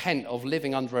 just repent of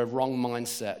living under a wrong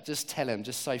mindset. Just tell him,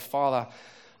 just say, Father,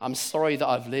 I'm sorry that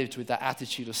I've lived with that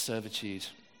attitude of servitude.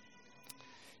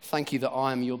 Thank you that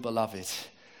I am your beloved.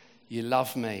 You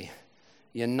love me.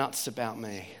 You're nuts about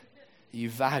me. You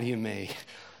value me.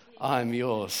 I am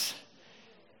yours.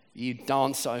 You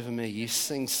dance over me. You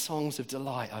sing songs of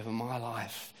delight over my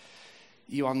life.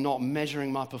 You are not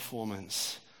measuring my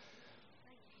performance.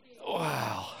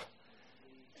 Wow.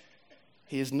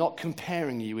 He is not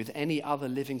comparing you with any other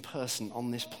living person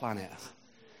on this planet.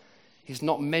 He's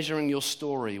not measuring your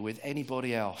story with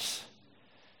anybody else.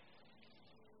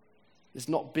 There's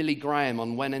not Billy Graham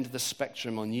on one end of the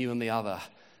spectrum, on you and the other.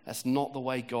 That's not the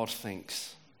way God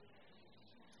thinks.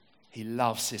 He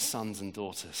loves his sons and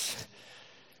daughters.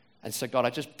 And so, God, I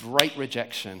just break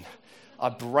rejection. I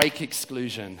break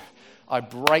exclusion. I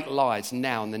break lies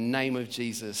now in the name of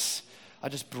Jesus. I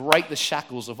just break the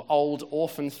shackles of old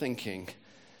orphan thinking.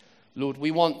 Lord,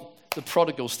 we want the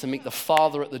prodigals to meet the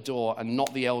father at the door and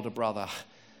not the elder brother.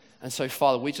 And so,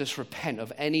 Father, we just repent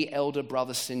of any elder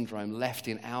brother syndrome left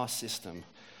in our system.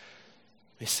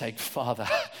 We say, Father,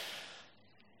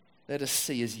 let us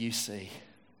see as you see.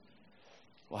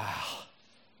 Wow.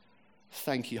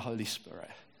 Thank you, Holy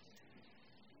Spirit.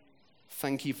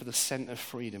 Thank you for the scent of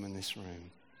freedom in this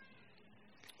room.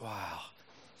 Wow.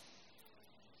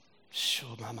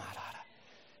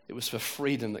 It was for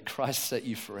freedom that Christ set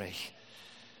you free.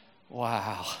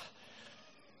 Wow.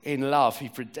 In love, he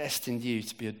predestined you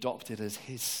to be adopted as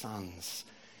his sons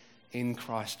in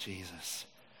Christ Jesus.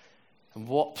 And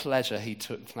what pleasure he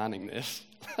took planning this.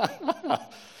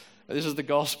 This is the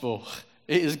gospel.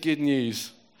 It is good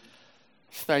news.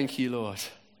 Thank you, Lord.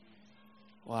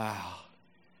 Wow.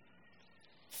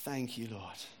 Thank you,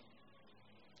 Lord.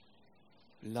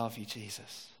 We love you,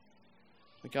 Jesus.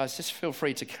 But guys, just feel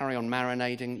free to carry on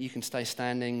marinating. You can stay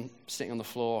standing, sitting on the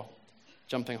floor,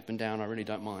 jumping up and down. I really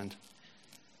don't mind.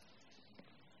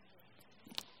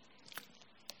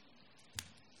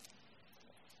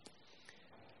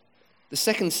 The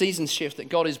second season shift that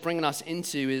God is bringing us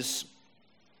into is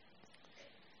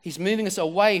he's moving us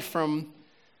away from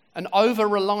an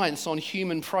over-reliance on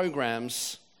human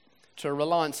programs to a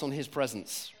reliance on his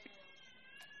presence.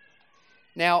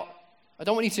 Now, I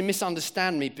don't want you to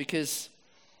misunderstand me, because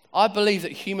I believe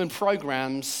that human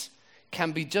programs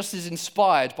can be just as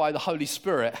inspired by the Holy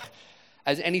Spirit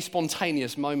as any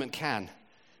spontaneous moment can.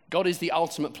 God is the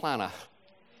ultimate planner.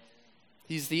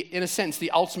 He's in a sense,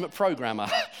 the ultimate programmer.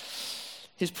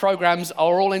 His programs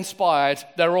are all inspired,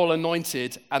 they're all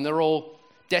anointed, and they're all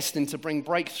destined to bring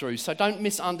breakthrough. So don't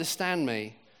misunderstand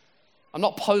me. I'm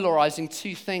not polarizing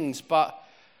two things, but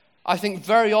I think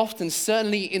very often,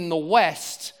 certainly in the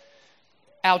West,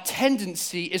 our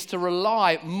tendency is to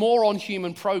rely more on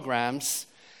human programs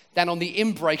than on the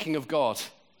inbreaking of God.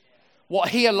 What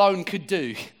he alone could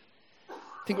do.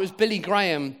 I think it was Billy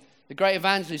Graham, the great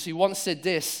evangelist, who once said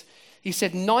this. He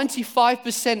said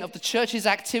 95% of the church's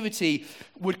activity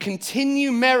would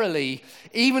continue merrily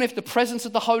even if the presence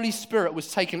of the Holy Spirit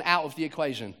was taken out of the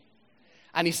equation.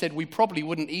 And he said we probably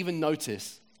wouldn't even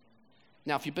notice.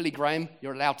 Now, if you're Billy Graham,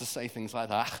 you're allowed to say things like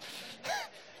that.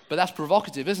 But that's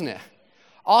provocative, isn't it?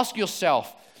 Ask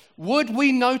yourself, would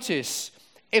we notice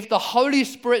if the Holy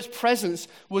Spirit's presence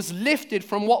was lifted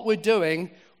from what we're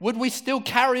doing? Would we still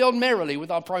carry on merrily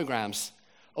with our programs?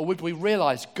 Or would we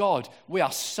realize, God, we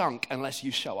are sunk unless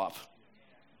you show up?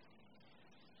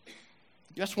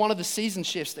 That's one of the season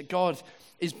shifts that God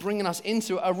is bringing us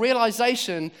into, a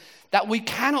realization that we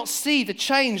cannot see the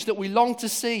change that we long to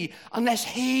see unless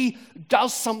he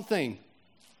does something.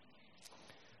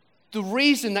 The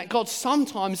reason that God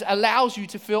sometimes allows you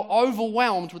to feel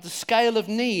overwhelmed with the scale of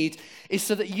need is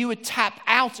so that you would tap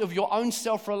out of your own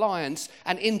self-reliance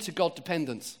and into God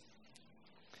dependence.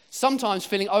 Sometimes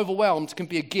feeling overwhelmed can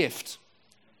be a gift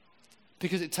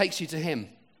because it takes you to him.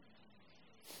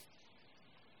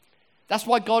 That's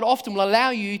why God often will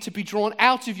allow you to be drawn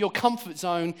out of your comfort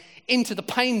zone into the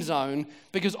pain zone,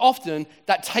 because often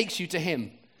that takes you to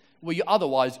him where you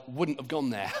otherwise wouldn't have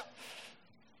gone there.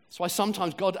 That's why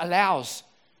sometimes God allows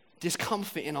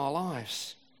discomfort in our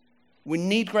lives. We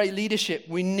need great leadership.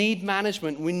 We need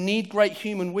management. We need great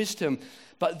human wisdom,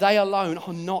 but they alone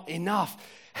are not enough.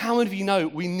 How many of you know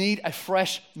we need a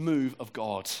fresh move of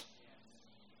God?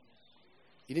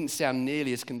 You didn't sound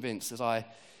nearly as convinced as I,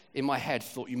 in my head,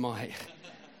 thought you might.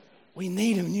 We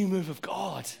need a new move of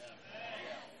God.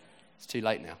 It's too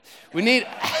late now.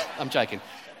 I'm joking.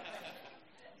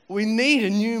 We need a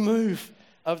new move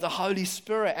of the Holy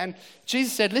Spirit. And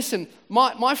Jesus said, listen,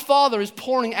 my Father is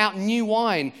pouring out new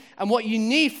wine. And what you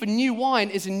need for new wine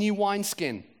is a new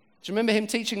wineskin. Do you remember him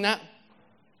teaching that?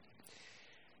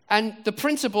 And the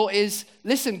principle is,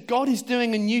 listen, God is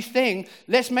doing a new thing.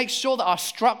 Let's make sure that our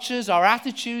structures, our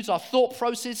attitudes, our thought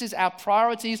processes, our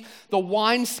priorities, the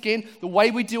wineskin, the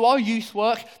way we do our youth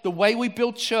work, the way we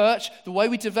build church, the way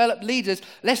we develop leaders,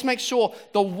 let's make sure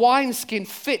the wineskin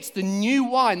fits the new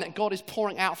wine that God is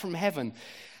pouring out from heaven.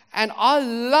 And I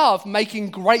love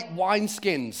making great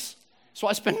wineskins. It's what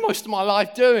I spend most of my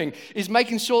life doing, is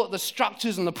making sure that the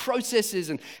structures and the processes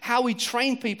and how we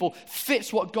train people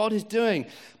fits what God is doing.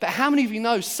 But how many of you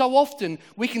know so often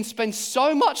we can spend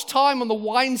so much time on the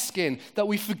wineskin that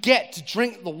we forget to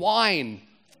drink the wine?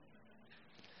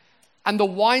 And the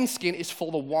wineskin is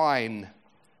for the wine,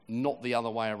 not the other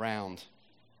way around.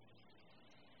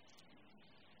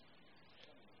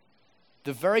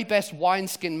 The very best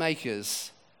wineskin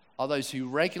makers are those who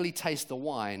regularly taste the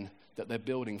wine that they're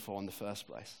building for in the first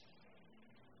place.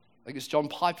 I think it's John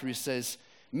Piper who says,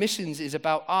 missions is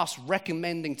about us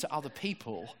recommending to other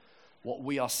people what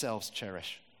we ourselves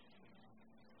cherish.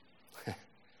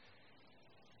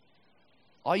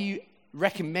 Are you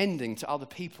recommending to other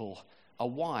people a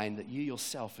wine that you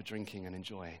yourself are drinking and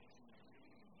enjoying?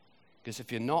 Because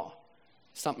if you're not,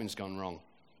 something's gone wrong.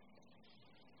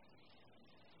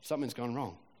 Something's gone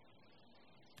wrong.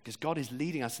 Because God is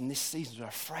leading us in this season to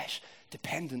a fresh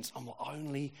dependence on what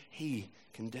only He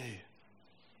can do.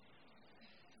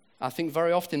 I think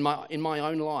very often in my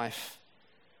own life,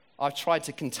 I've tried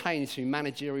to contain through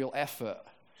managerial effort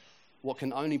what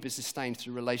can only be sustained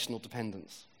through relational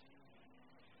dependence.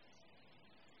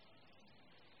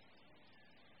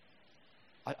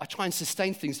 I try and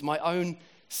sustain things to my own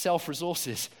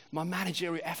self-resources, my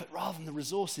managerial effort, rather than the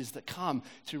resources that come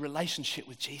through relationship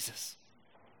with Jesus.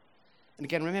 And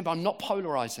again, remember, I'm not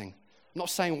polarizing. I'm not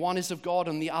saying one is of God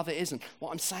and the other isn't.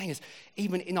 What I'm saying is,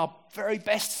 even in our very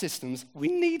best systems, we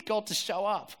need God to show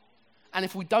up. And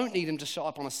if we don't need Him to show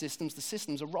up on our systems, the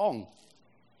systems are wrong.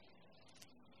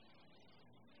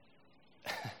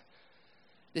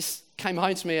 This came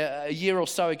home to me a year or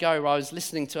so ago where I was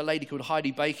listening to a lady called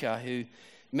Heidi Baker, who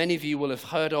many of you will have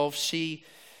heard of. She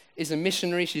is a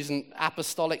missionary. She's an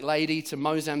apostolic lady to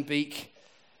Mozambique.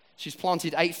 She's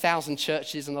planted 8,000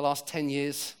 churches in the last 10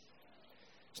 years.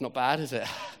 It's not bad, is it?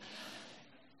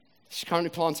 She's currently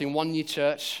planting one new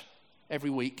church every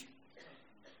week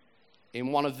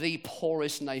in one of the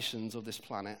poorest nations of this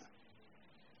planet.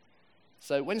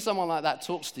 So when someone like that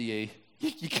talks to you,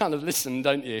 you kind of listen,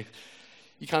 don't you?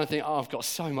 You kind of think, oh, I've got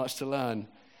so much to learn.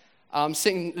 I'm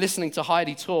sitting, listening to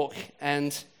Heidi talk,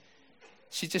 and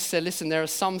she just said, listen, there are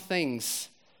some things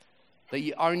that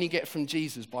you only get from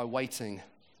Jesus by waiting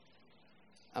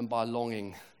and by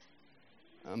longing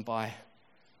and by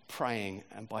praying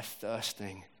and by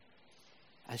thirsting.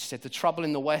 And she said, the trouble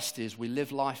in the West is we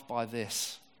live life by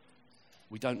this.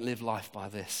 We don't live life by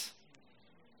this.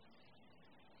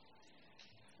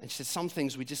 And she said, some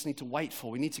things we just need to wait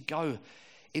for. We need to go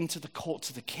into the courts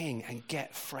of the King and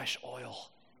get fresh oil.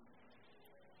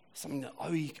 Something that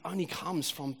only comes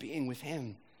from being with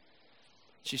Him.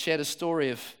 She shared a story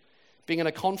of being at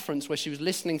a conference where she was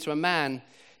listening to a man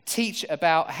teach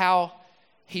about how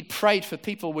he'd prayed for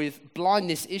people with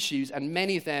blindness issues, and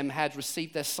many of them had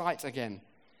received their sight again.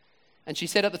 And she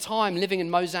said at the time, living in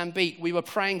Mozambique, we were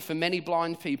praying for many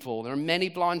blind people. There are many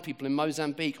blind people in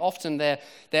Mozambique. Often their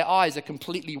eyes are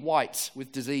completely white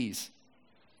with disease.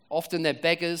 Often they're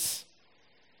beggars.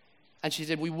 And she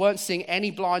said, we weren't seeing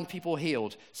any blind people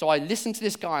healed. So I listened to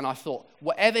this guy and I thought,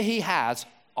 whatever he has,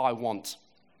 I want.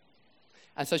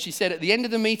 And so she said, at the end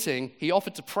of the meeting, he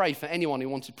offered to pray for anyone who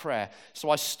wanted prayer. So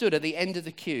I stood at the end of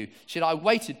the queue. She said, I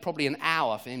waited probably an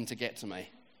hour for him to get to me.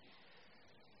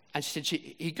 And she said,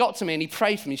 he got to me and he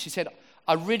prayed for me. She said,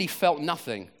 I really felt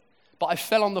nothing, but I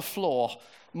fell on the floor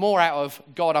more out of,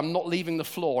 God, I'm not leaving the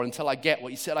floor until I get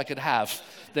what you said I could have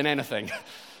than anything.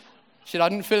 She said, I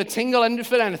didn't feel a tingle, I didn't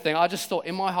feel anything. I just thought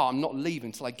in my heart, I'm not leaving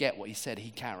until I get what He said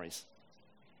He carries.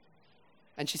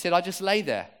 And she said, I just lay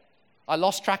there. I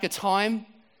lost track of time.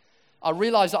 I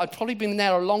realized that I'd probably been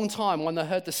there a long time when I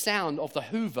heard the sound of the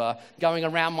Hoover going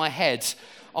around my head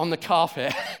on the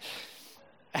carpet.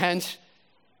 And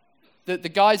the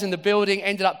guys in the building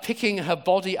ended up picking her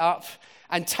body up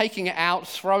and taking it out,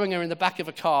 throwing her in the back of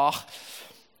a car.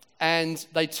 And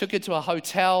they took her to a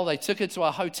hotel. They took her to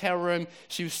a hotel room.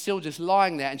 She was still just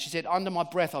lying there. And she said, under my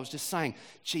breath, I was just saying,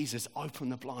 Jesus, open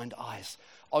the blind eyes.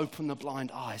 Open the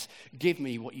blind eyes. Give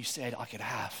me what you said I could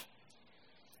have.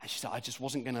 And she said, I just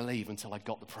wasn't going to leave until I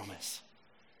got the promise.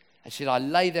 And she said, I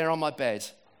lay there on my bed.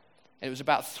 And it was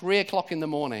about 3 o'clock in the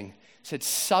morning. She said,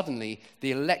 suddenly,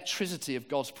 the electricity of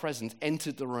God's presence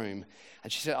entered the room.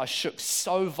 And she said, I shook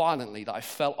so violently that I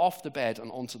fell off the bed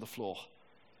and onto the floor.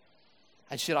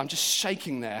 And she said, I'm just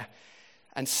shaking there.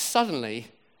 And suddenly,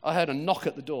 I heard a knock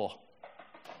at the door.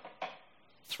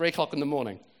 3 o'clock in the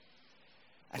morning.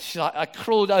 And she said, I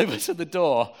crawled over to the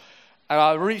door. And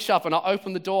I reached up and I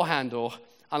opened the door handle.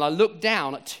 And I looked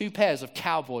down at 2 pairs of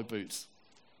cowboy boots.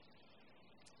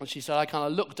 And she said, I kind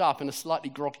of looked up in a slightly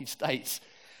groggy state.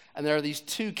 And there are these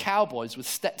 2 cowboys with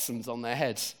Stetsons on their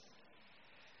heads.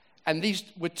 And these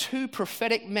were two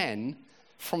prophetic men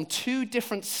from two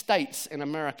different states in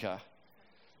America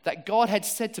that God had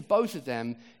said to both of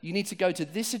them, you need to go to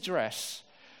this address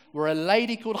where a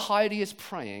lady called Heidi is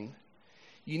praying.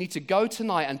 You need to go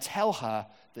tonight and tell her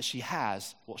that she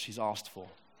has what she's asked for.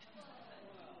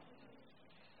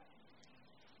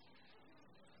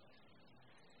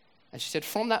 And she said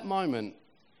from that moment,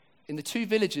 in the two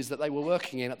villages that they were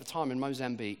working in at the time in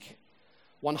Mozambique,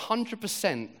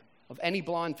 100% of any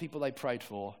blind people they prayed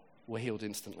for were healed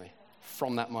instantly.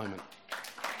 From that moment.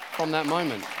 From that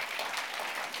moment.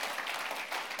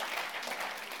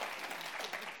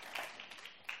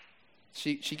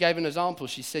 She gave an example.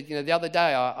 She said, the other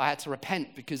day I had to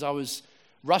repent because I was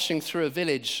rushing through a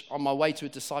village on my way to a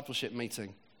discipleship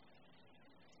meeting.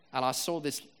 And I saw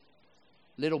this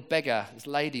little beggar, this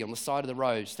lady on the side of the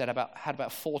road, had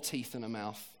about 4 teeth in her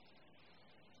mouth.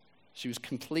 She was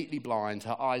completely blind.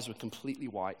 Her eyes were completely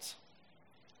white.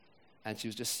 And she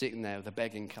was just sitting there with a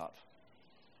begging cup.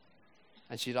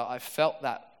 And I felt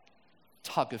that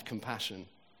tug of compassion.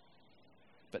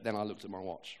 But then I looked at my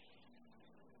watch.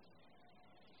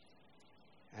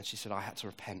 And she said, I had to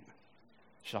repent.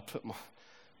 I put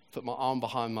my arm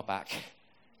behind my back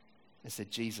and said,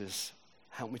 Jesus,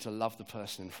 help me to love the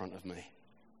person in front of me.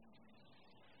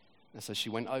 And so she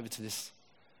went over to this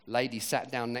lady,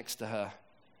 sat down next to her,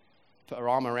 put her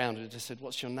arm around her and just said,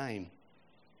 what's your name?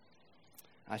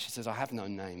 And she says, I have no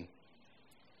name.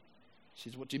 She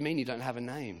says, what do you mean you don't have a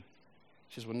name?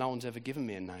 She says, well, no one's ever given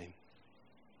me a name.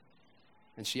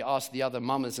 And she asked the other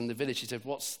mamas in the village, she said,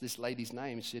 what's this lady's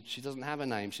name? She said, she doesn't have a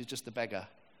name, she's just a beggar.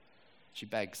 She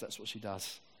begs, that's what she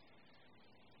does.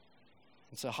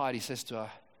 And so Heidi says to her,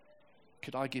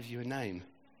 could I give you a name?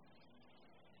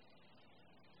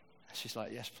 And she's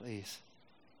like, yes, please.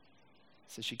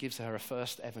 So she gives her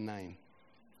first ever name.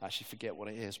 I actually forget what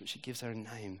it is, but she gives her a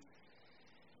name.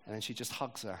 And then she just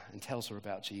hugs her and tells her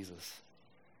about Jesus.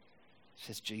 She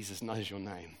says, Jesus knows your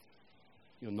name.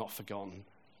 You're not forgotten.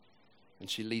 And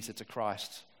she leads her to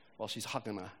Christ while she's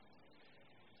hugging her.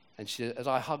 And as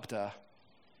I hugged her,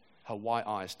 her white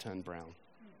eyes turned brown.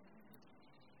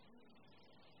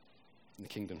 And the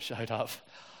kingdom showed up.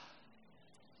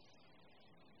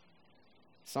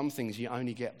 Some things you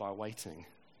only get by waiting,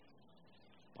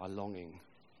 by longing,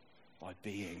 by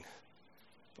being,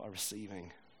 by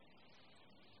receiving.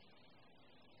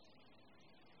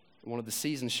 One of the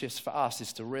season shifts for us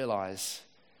is to realize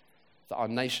that our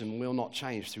nation will not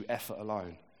change through effort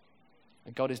alone.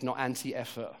 And God is not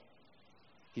anti-effort.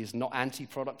 He is not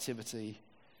anti-productivity.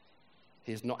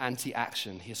 He is not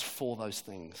anti-action. He is for those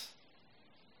things.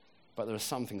 But there are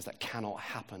some things that cannot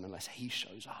happen unless He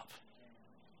shows up.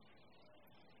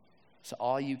 So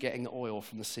are you getting the oil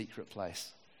from the secret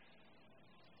place?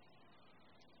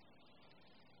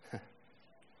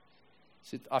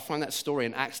 So I find that story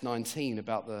in Acts 19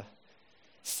 about the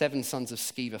 7 sons of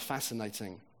Sceva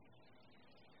fascinating.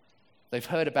 They've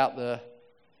heard about the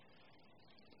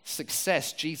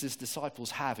success Jesus'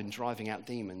 disciples have in driving out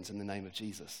demons in the name of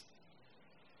Jesus.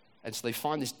 And so they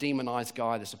find this demonized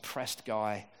guy, this oppressed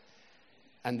guy,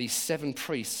 and these 7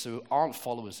 priests who aren't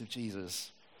followers of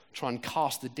Jesus try and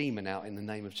cast the demon out in the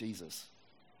name of Jesus.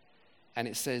 And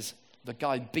it says the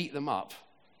guy beat them up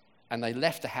and they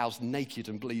left the house naked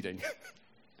and bleeding.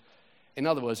 In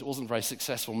other words, it wasn't a very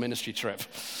successful ministry trip.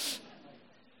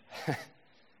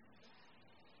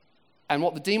 And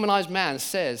what the demonized man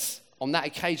says on that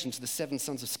occasion to the 7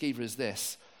 sons of Sceva is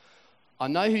this: I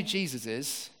know who Jesus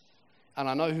is, and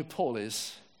I know who Paul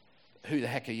is. Who the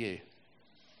heck are you?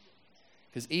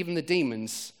 Because even the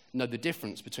demons know the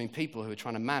difference between people who are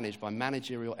trying to manage by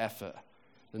managerial effort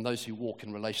than those who walk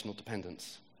in relational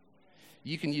dependence.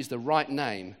 You can use the right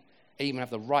name, even have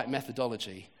the right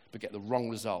methodology, but get the wrong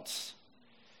results.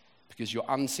 Because your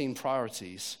unseen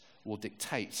priorities will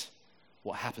dictate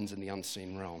what happens in the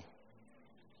unseen realm.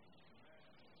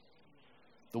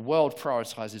 The world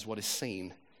prioritizes what is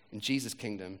seen. In Jesus'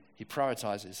 kingdom, He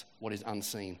prioritizes what is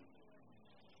unseen.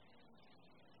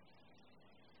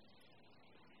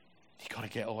 You've got to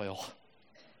get oil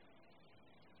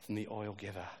from the oil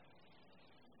giver.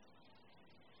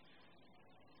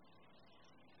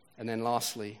 And then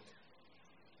lastly,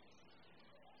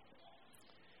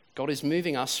 God is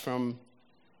moving us from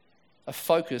a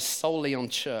focus solely on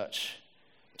church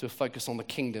to a focus on the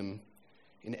kingdom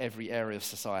in every area of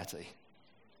society.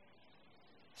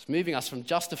 It's moving us from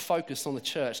just a focus on the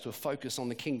church to a focus on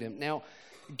the kingdom. Now,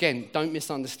 again, don't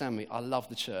misunderstand me. I love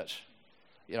the church.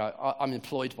 I'm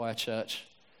employed by a church.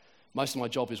 Most of my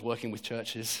job is working with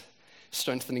churches,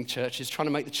 strengthening churches, trying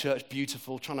to make the church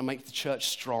beautiful, trying to make the church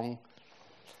strong.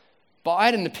 But I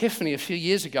had an epiphany a few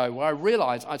years ago where I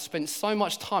realized I'd spent so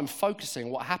much time focusing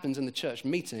on what happens in the church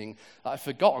meeting that I'd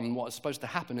forgotten what was supposed to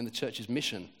happen in the church's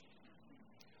mission,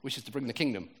 which is to bring the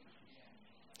kingdom.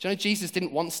 Do you know Jesus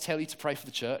didn't once tell you to pray for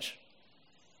the church?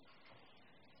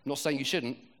 I'm not saying you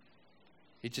shouldn't.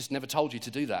 He just never told you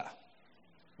to do that.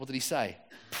 What did he say?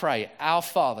 Pray, our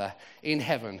Father in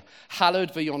heaven,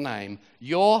 hallowed be your name.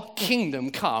 Your kingdom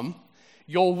come,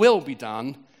 your will be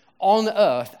done on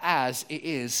earth as it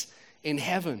is in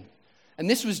heaven. And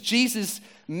this was Jesus'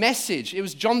 message. It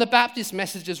was John the Baptist's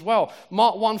message as well.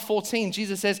 Mark 1:14,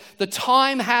 Jesus says, the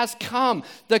time has come.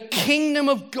 The kingdom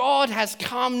of God has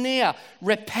come near.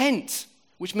 Repent,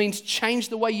 which means change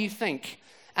the way you think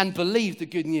and believe the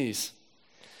good news.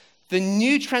 The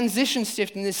new transition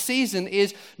shift in this season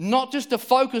is not just to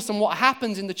focus on what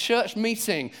happens in the church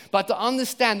meeting, but to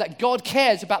understand that God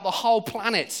cares about the whole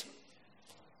planet.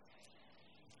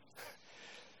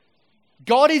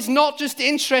 God is not just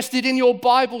interested in your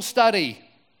Bible study.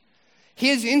 He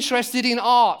is interested in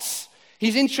arts.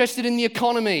 He's interested in the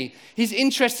economy. He's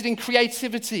interested in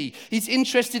creativity. He's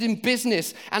interested in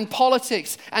business and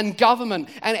politics and government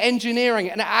and engineering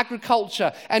and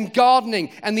agriculture and gardening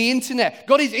and the internet.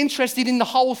 God is interested in the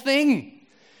whole thing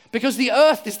because the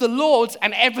earth is the Lord's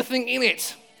and everything in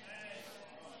it.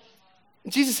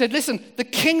 And Jesus said, listen, the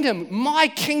kingdom, my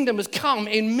kingdom has come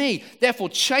in me. Therefore,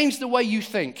 change the way you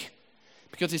think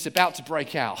because it's about to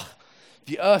break out.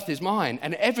 The earth is mine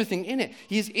and everything in it.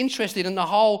 He is interested in the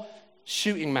whole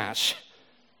shooting match.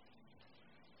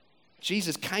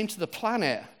 Jesus came to the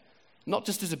planet not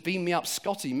just as a beam me up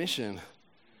Scotty mission,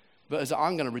 but as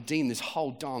I'm going to redeem this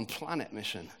whole darn planet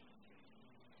mission.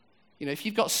 You know, if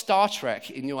you've got Star Trek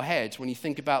in your head when you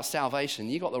think about salvation,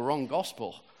 you got the wrong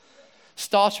gospel.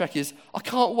 Star Trek is, I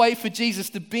can't wait for Jesus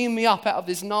to beam me up out of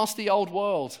this nasty old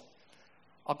world.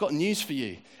 I've got news for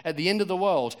you. At the end of the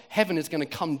world, heaven is going to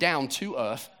come down to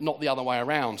earth, not the other way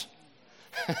around.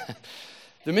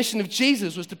 The mission of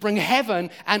Jesus was to bring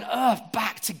heaven and earth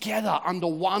back together under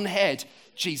one head,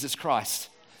 Jesus Christ.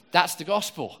 That's the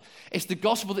gospel. It's the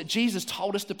gospel that Jesus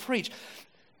told us to preach.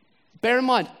 Bear in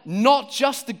mind, not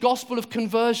just the gospel of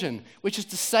conversion, which is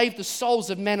to save the souls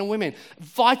of men and women,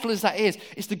 vital as that is,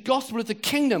 it's the gospel of the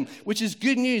kingdom, which is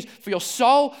good news for your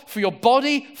soul, for your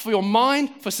body, for your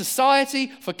mind, for society,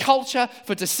 for culture,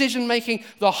 for decision making,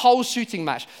 the whole shooting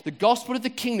match. The gospel of the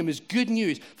kingdom is good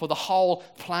news for the whole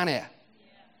planet.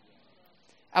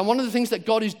 And one of the things that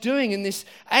God is doing in this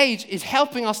age is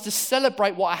helping us to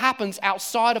celebrate what happens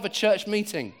outside of a church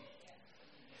meeting.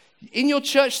 In your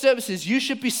church services, you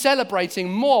should be celebrating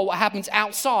more what happens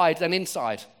outside than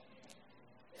inside.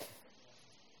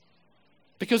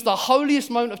 Because the holiest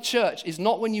moment of church is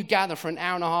not when you gather for an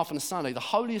hour and a half on a Sunday. The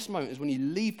holiest moment is when you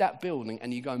leave that building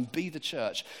and you go and be the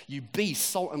church. You be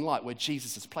salt and light where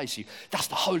Jesus has placed you. That's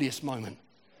the holiest moment.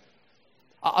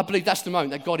 I believe that's the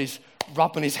moment that God is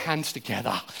rubbing his hands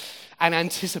together and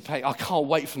anticipate, I can't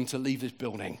wait for them to leave this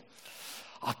building.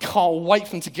 I can't wait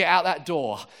for them to get out that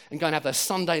door and go and have their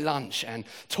Sunday lunch and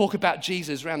talk about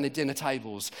Jesus around their dinner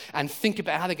tables and think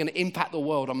about how they're going to impact the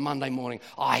world on Monday morning.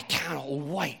 I cannot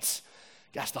wait.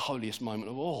 That's the holiest moment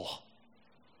of all.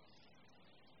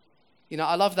 You know,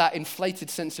 I love that inflated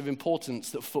sense of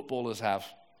importance that footballers have.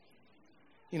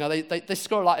 You know, they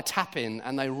score like a tap-in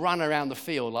and they run around the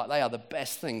field like they are the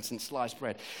best thing since sliced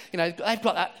bread. You know, they've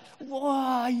got that,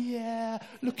 whoa, yeah,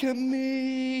 look at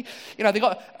me. You know, they've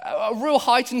got a real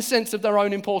heightened sense of their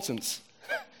own importance.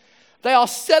 They are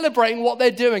celebrating what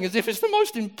they're doing as if it's the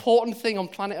most important thing on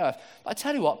planet Earth. But I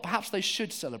tell you what, perhaps they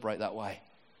should celebrate that way.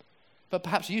 But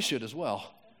perhaps you should as well.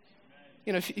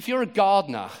 You know, if you're a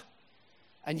gardener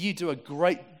and you do a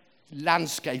great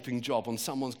landscaping job on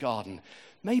someone's garden,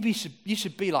 maybe you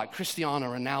should be like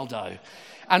Cristiano Ronaldo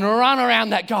and run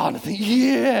around that garden and think,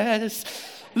 yes,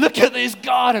 look at this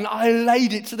garden. I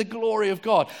laid it to the glory of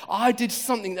God. I did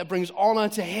something that brings honor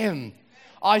to him.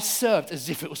 I served as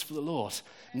if it was for the Lord,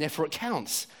 and therefore it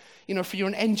counts. You know, if you're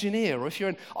an engineer, or if you're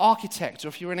an architect, or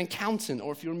if you're an accountant,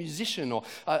 or if you're a musician, or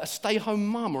a stay-home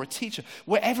mum, or a teacher,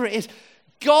 wherever it is,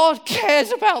 God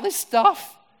cares about this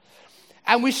stuff.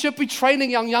 And we should be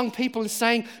training young people and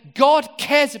saying, God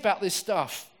cares about this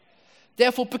stuff.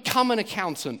 Therefore, become an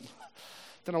accountant.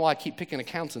 Don't know why I keep picking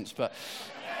accountants, but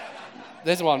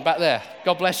there's one back there.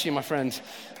 God bless you, my friend.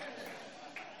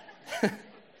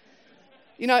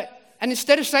 You know, and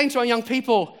instead of saying to our young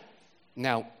people,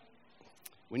 now,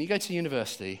 when you go to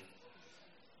university,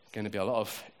 there's going to be a lot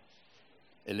of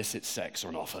illicit sex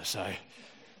on offer, so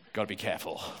got to be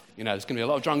careful. You know, there's going to be a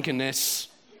lot of drunkenness.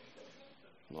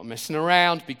 Not messing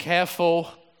around, be careful.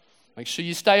 Make sure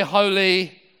you stay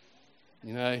holy.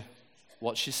 You know,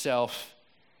 watch yourself.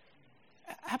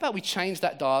 how about we change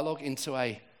that dialogue into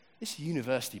this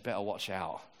university better watch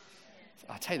out.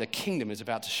 I tell you, the kingdom is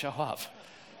about to show up.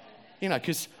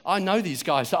 Because I know these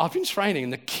guys that I've been training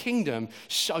and the kingdom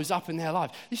shows up in their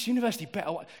life. This university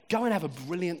better go and have a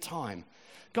brilliant time.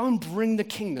 Go and bring the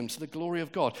kingdom to the glory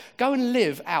of God. Go and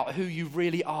live out who you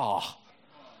really are.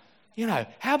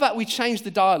 How about we change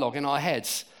the dialogue in our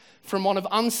heads from one of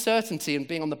uncertainty and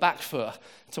being on the back foot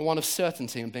to one of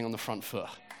certainty and being on the front foot.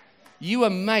 You are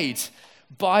made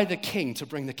by the King to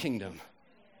bring the kingdom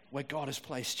where God has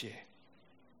placed you. I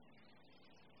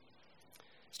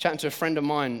was chatting to a friend of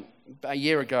mine about a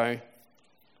year ago.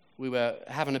 We were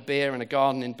having a beer in a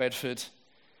garden in Bedford,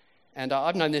 and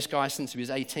I've known this guy since he was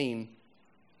 18.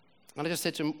 And I just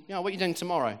said to him, what are you doing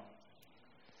tomorrow?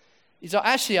 He's like,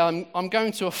 actually, I'm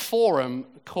going to a forum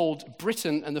called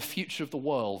Britain and the Future of the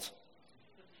World.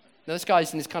 Now, this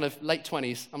guy's in his kind of late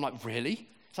 20s. I'm like, really?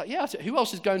 He's like, yeah. Who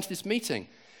else is going to this meeting?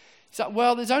 He's like,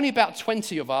 well, there's only about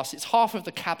 20 of us. It's half of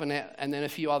the cabinet and then a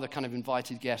few other kind of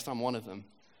invited guests. I'm one of them.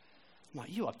 I'm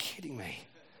like, you are kidding me.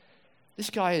 This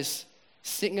guy is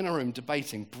sitting in a room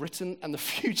debating Britain and the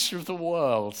future of the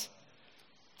world.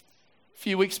 A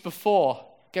few weeks before,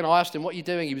 again, I asked him, what are you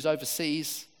doing? He was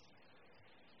overseas.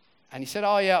 And he said,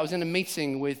 oh yeah, I was in a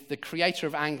meeting with the creator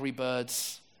of Angry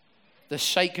Birds, the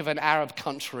sheikh of an Arab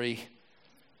country,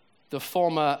 the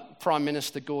former Prime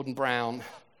Minister Gordon Brown,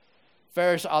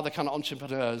 various other kind of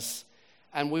entrepreneurs,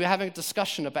 and we were having a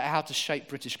discussion about how to shape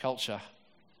British culture.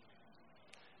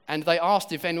 And they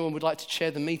asked if anyone would like to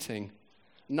chair the meeting.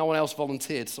 No one else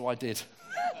volunteered, so I did.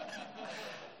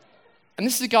 And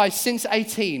this is a guy, since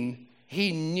 18,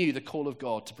 he knew the call of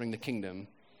God to bring the kingdom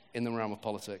in the realm of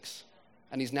politics.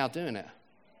 And he's now doing it.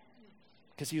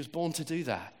 Because he was born to do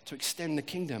that, to extend the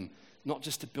kingdom, not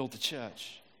just to build the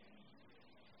church.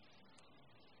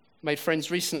 Made friends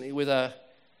recently with a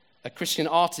Christian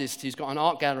artist who's got an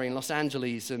art gallery in Los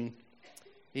Angeles, and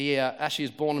he actually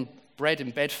was born and bred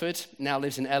in Bedford, now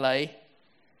lives in LA.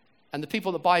 And the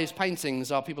people that buy his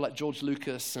paintings are people like George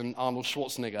Lucas and Arnold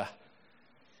Schwarzenegger.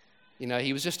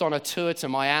 He was just on a tour to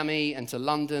Miami and to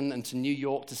London and to New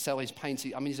York to sell his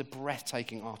paintings. I mean, he's a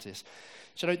breathtaking artist.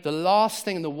 So the last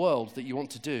thing in the world that you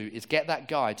want to do is get that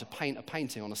guy to paint a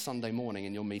painting on a Sunday morning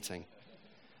in your meeting.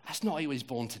 That's not what he was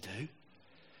born to do.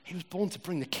 He was born to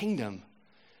bring the kingdom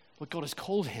where God has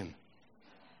called him.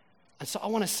 And so I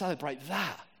want to celebrate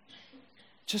that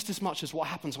just as much as what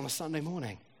happens on a Sunday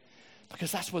morning,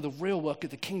 because that's where the real work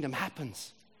of the kingdom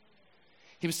happens.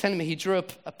 He was telling me he drew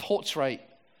up a portrait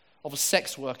of a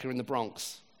sex worker in the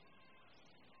Bronx.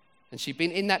 And she'd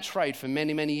been in that trade for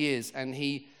many, many years, and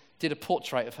he did a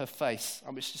portrait of her face.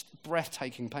 I mean, it's just a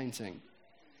breathtaking painting,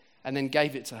 and then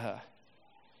gave it to her.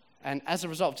 And as a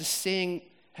result, just seeing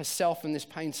herself in this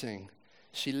painting,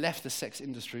 she left the sex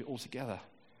industry altogether.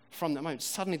 From that moment,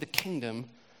 suddenly the kingdom,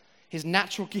 his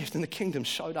natural gift in the kingdom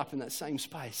showed up in that same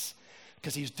space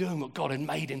because he was doing what God had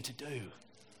made him to do.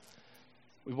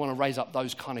 We want to raise up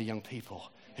those kind of young people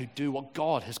who do what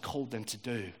God has called them to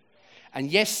do. And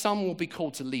yes, some will be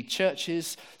called to lead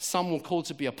churches, some will be called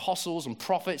to be apostles and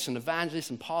prophets and evangelists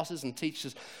and pastors and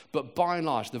teachers, but by and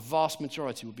large, the vast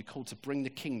majority will be called to bring the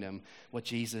kingdom where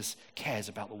Jesus cares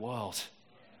about the world.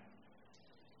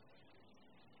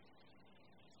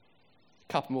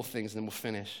 A couple more things and then we'll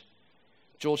finish.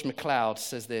 George MacLeod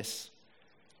says this: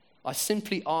 I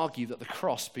simply argue that the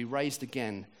cross be raised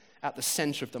again at the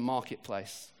center of the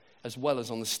marketplace as well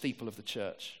as on the steeple of the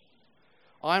church.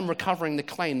 I am recovering the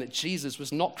claim that Jesus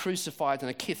was not crucified in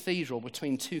a cathedral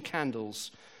between two candles,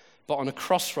 but on a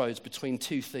crossroads between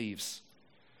two thieves,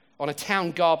 on a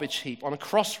town garbage heap, on a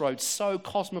crossroads so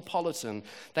cosmopolitan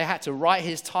they had to write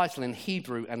his title in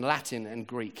Hebrew and Latin and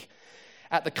Greek,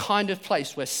 at the kind of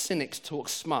place where cynics talk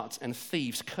smut and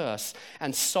thieves curse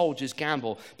and soldiers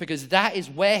gamble, because that is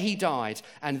where he died,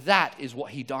 and that is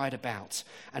what he died about,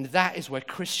 and that is where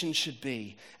Christians should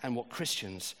be and what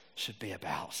Christians should be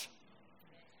about.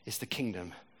 It's the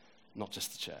kingdom, not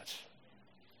just the church.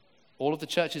 All of the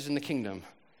church is in the kingdom,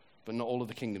 but not all of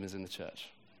the kingdom is in the church.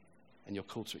 And you're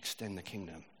called to extend the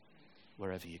kingdom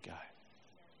wherever you go.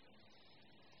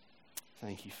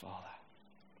 Thank you, Father.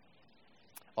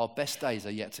 Our best days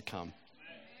are yet to come.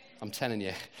 I'm telling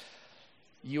you,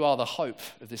 you are the hope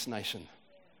of this nation.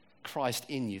 Christ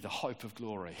in you, the hope of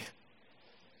glory.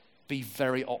 Be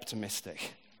very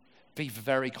optimistic. Be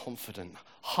very confident,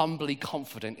 humbly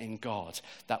confident in God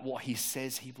that what he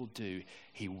says he will do,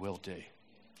 he will do.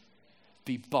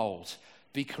 Be bold.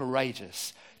 Be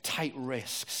courageous. Take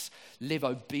risks. Live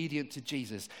obedient to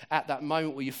Jesus. At that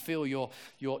moment where you feel your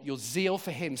zeal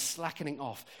for him slackening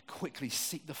off, quickly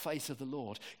seek the face of the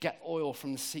Lord. Get oil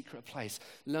from the secret place.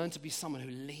 Learn to be someone who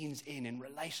leans in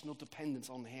relational dependence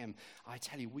on him. I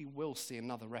tell you, we will see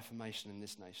another reformation in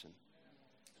this nation.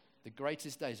 The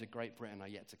greatest days of Great Britain are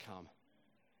yet to come.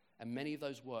 And many of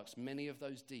those works, many of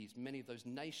those deeds, many of those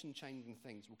nation-changing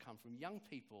things will come from young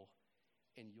people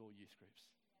in your youth groups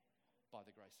by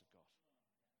the grace of God.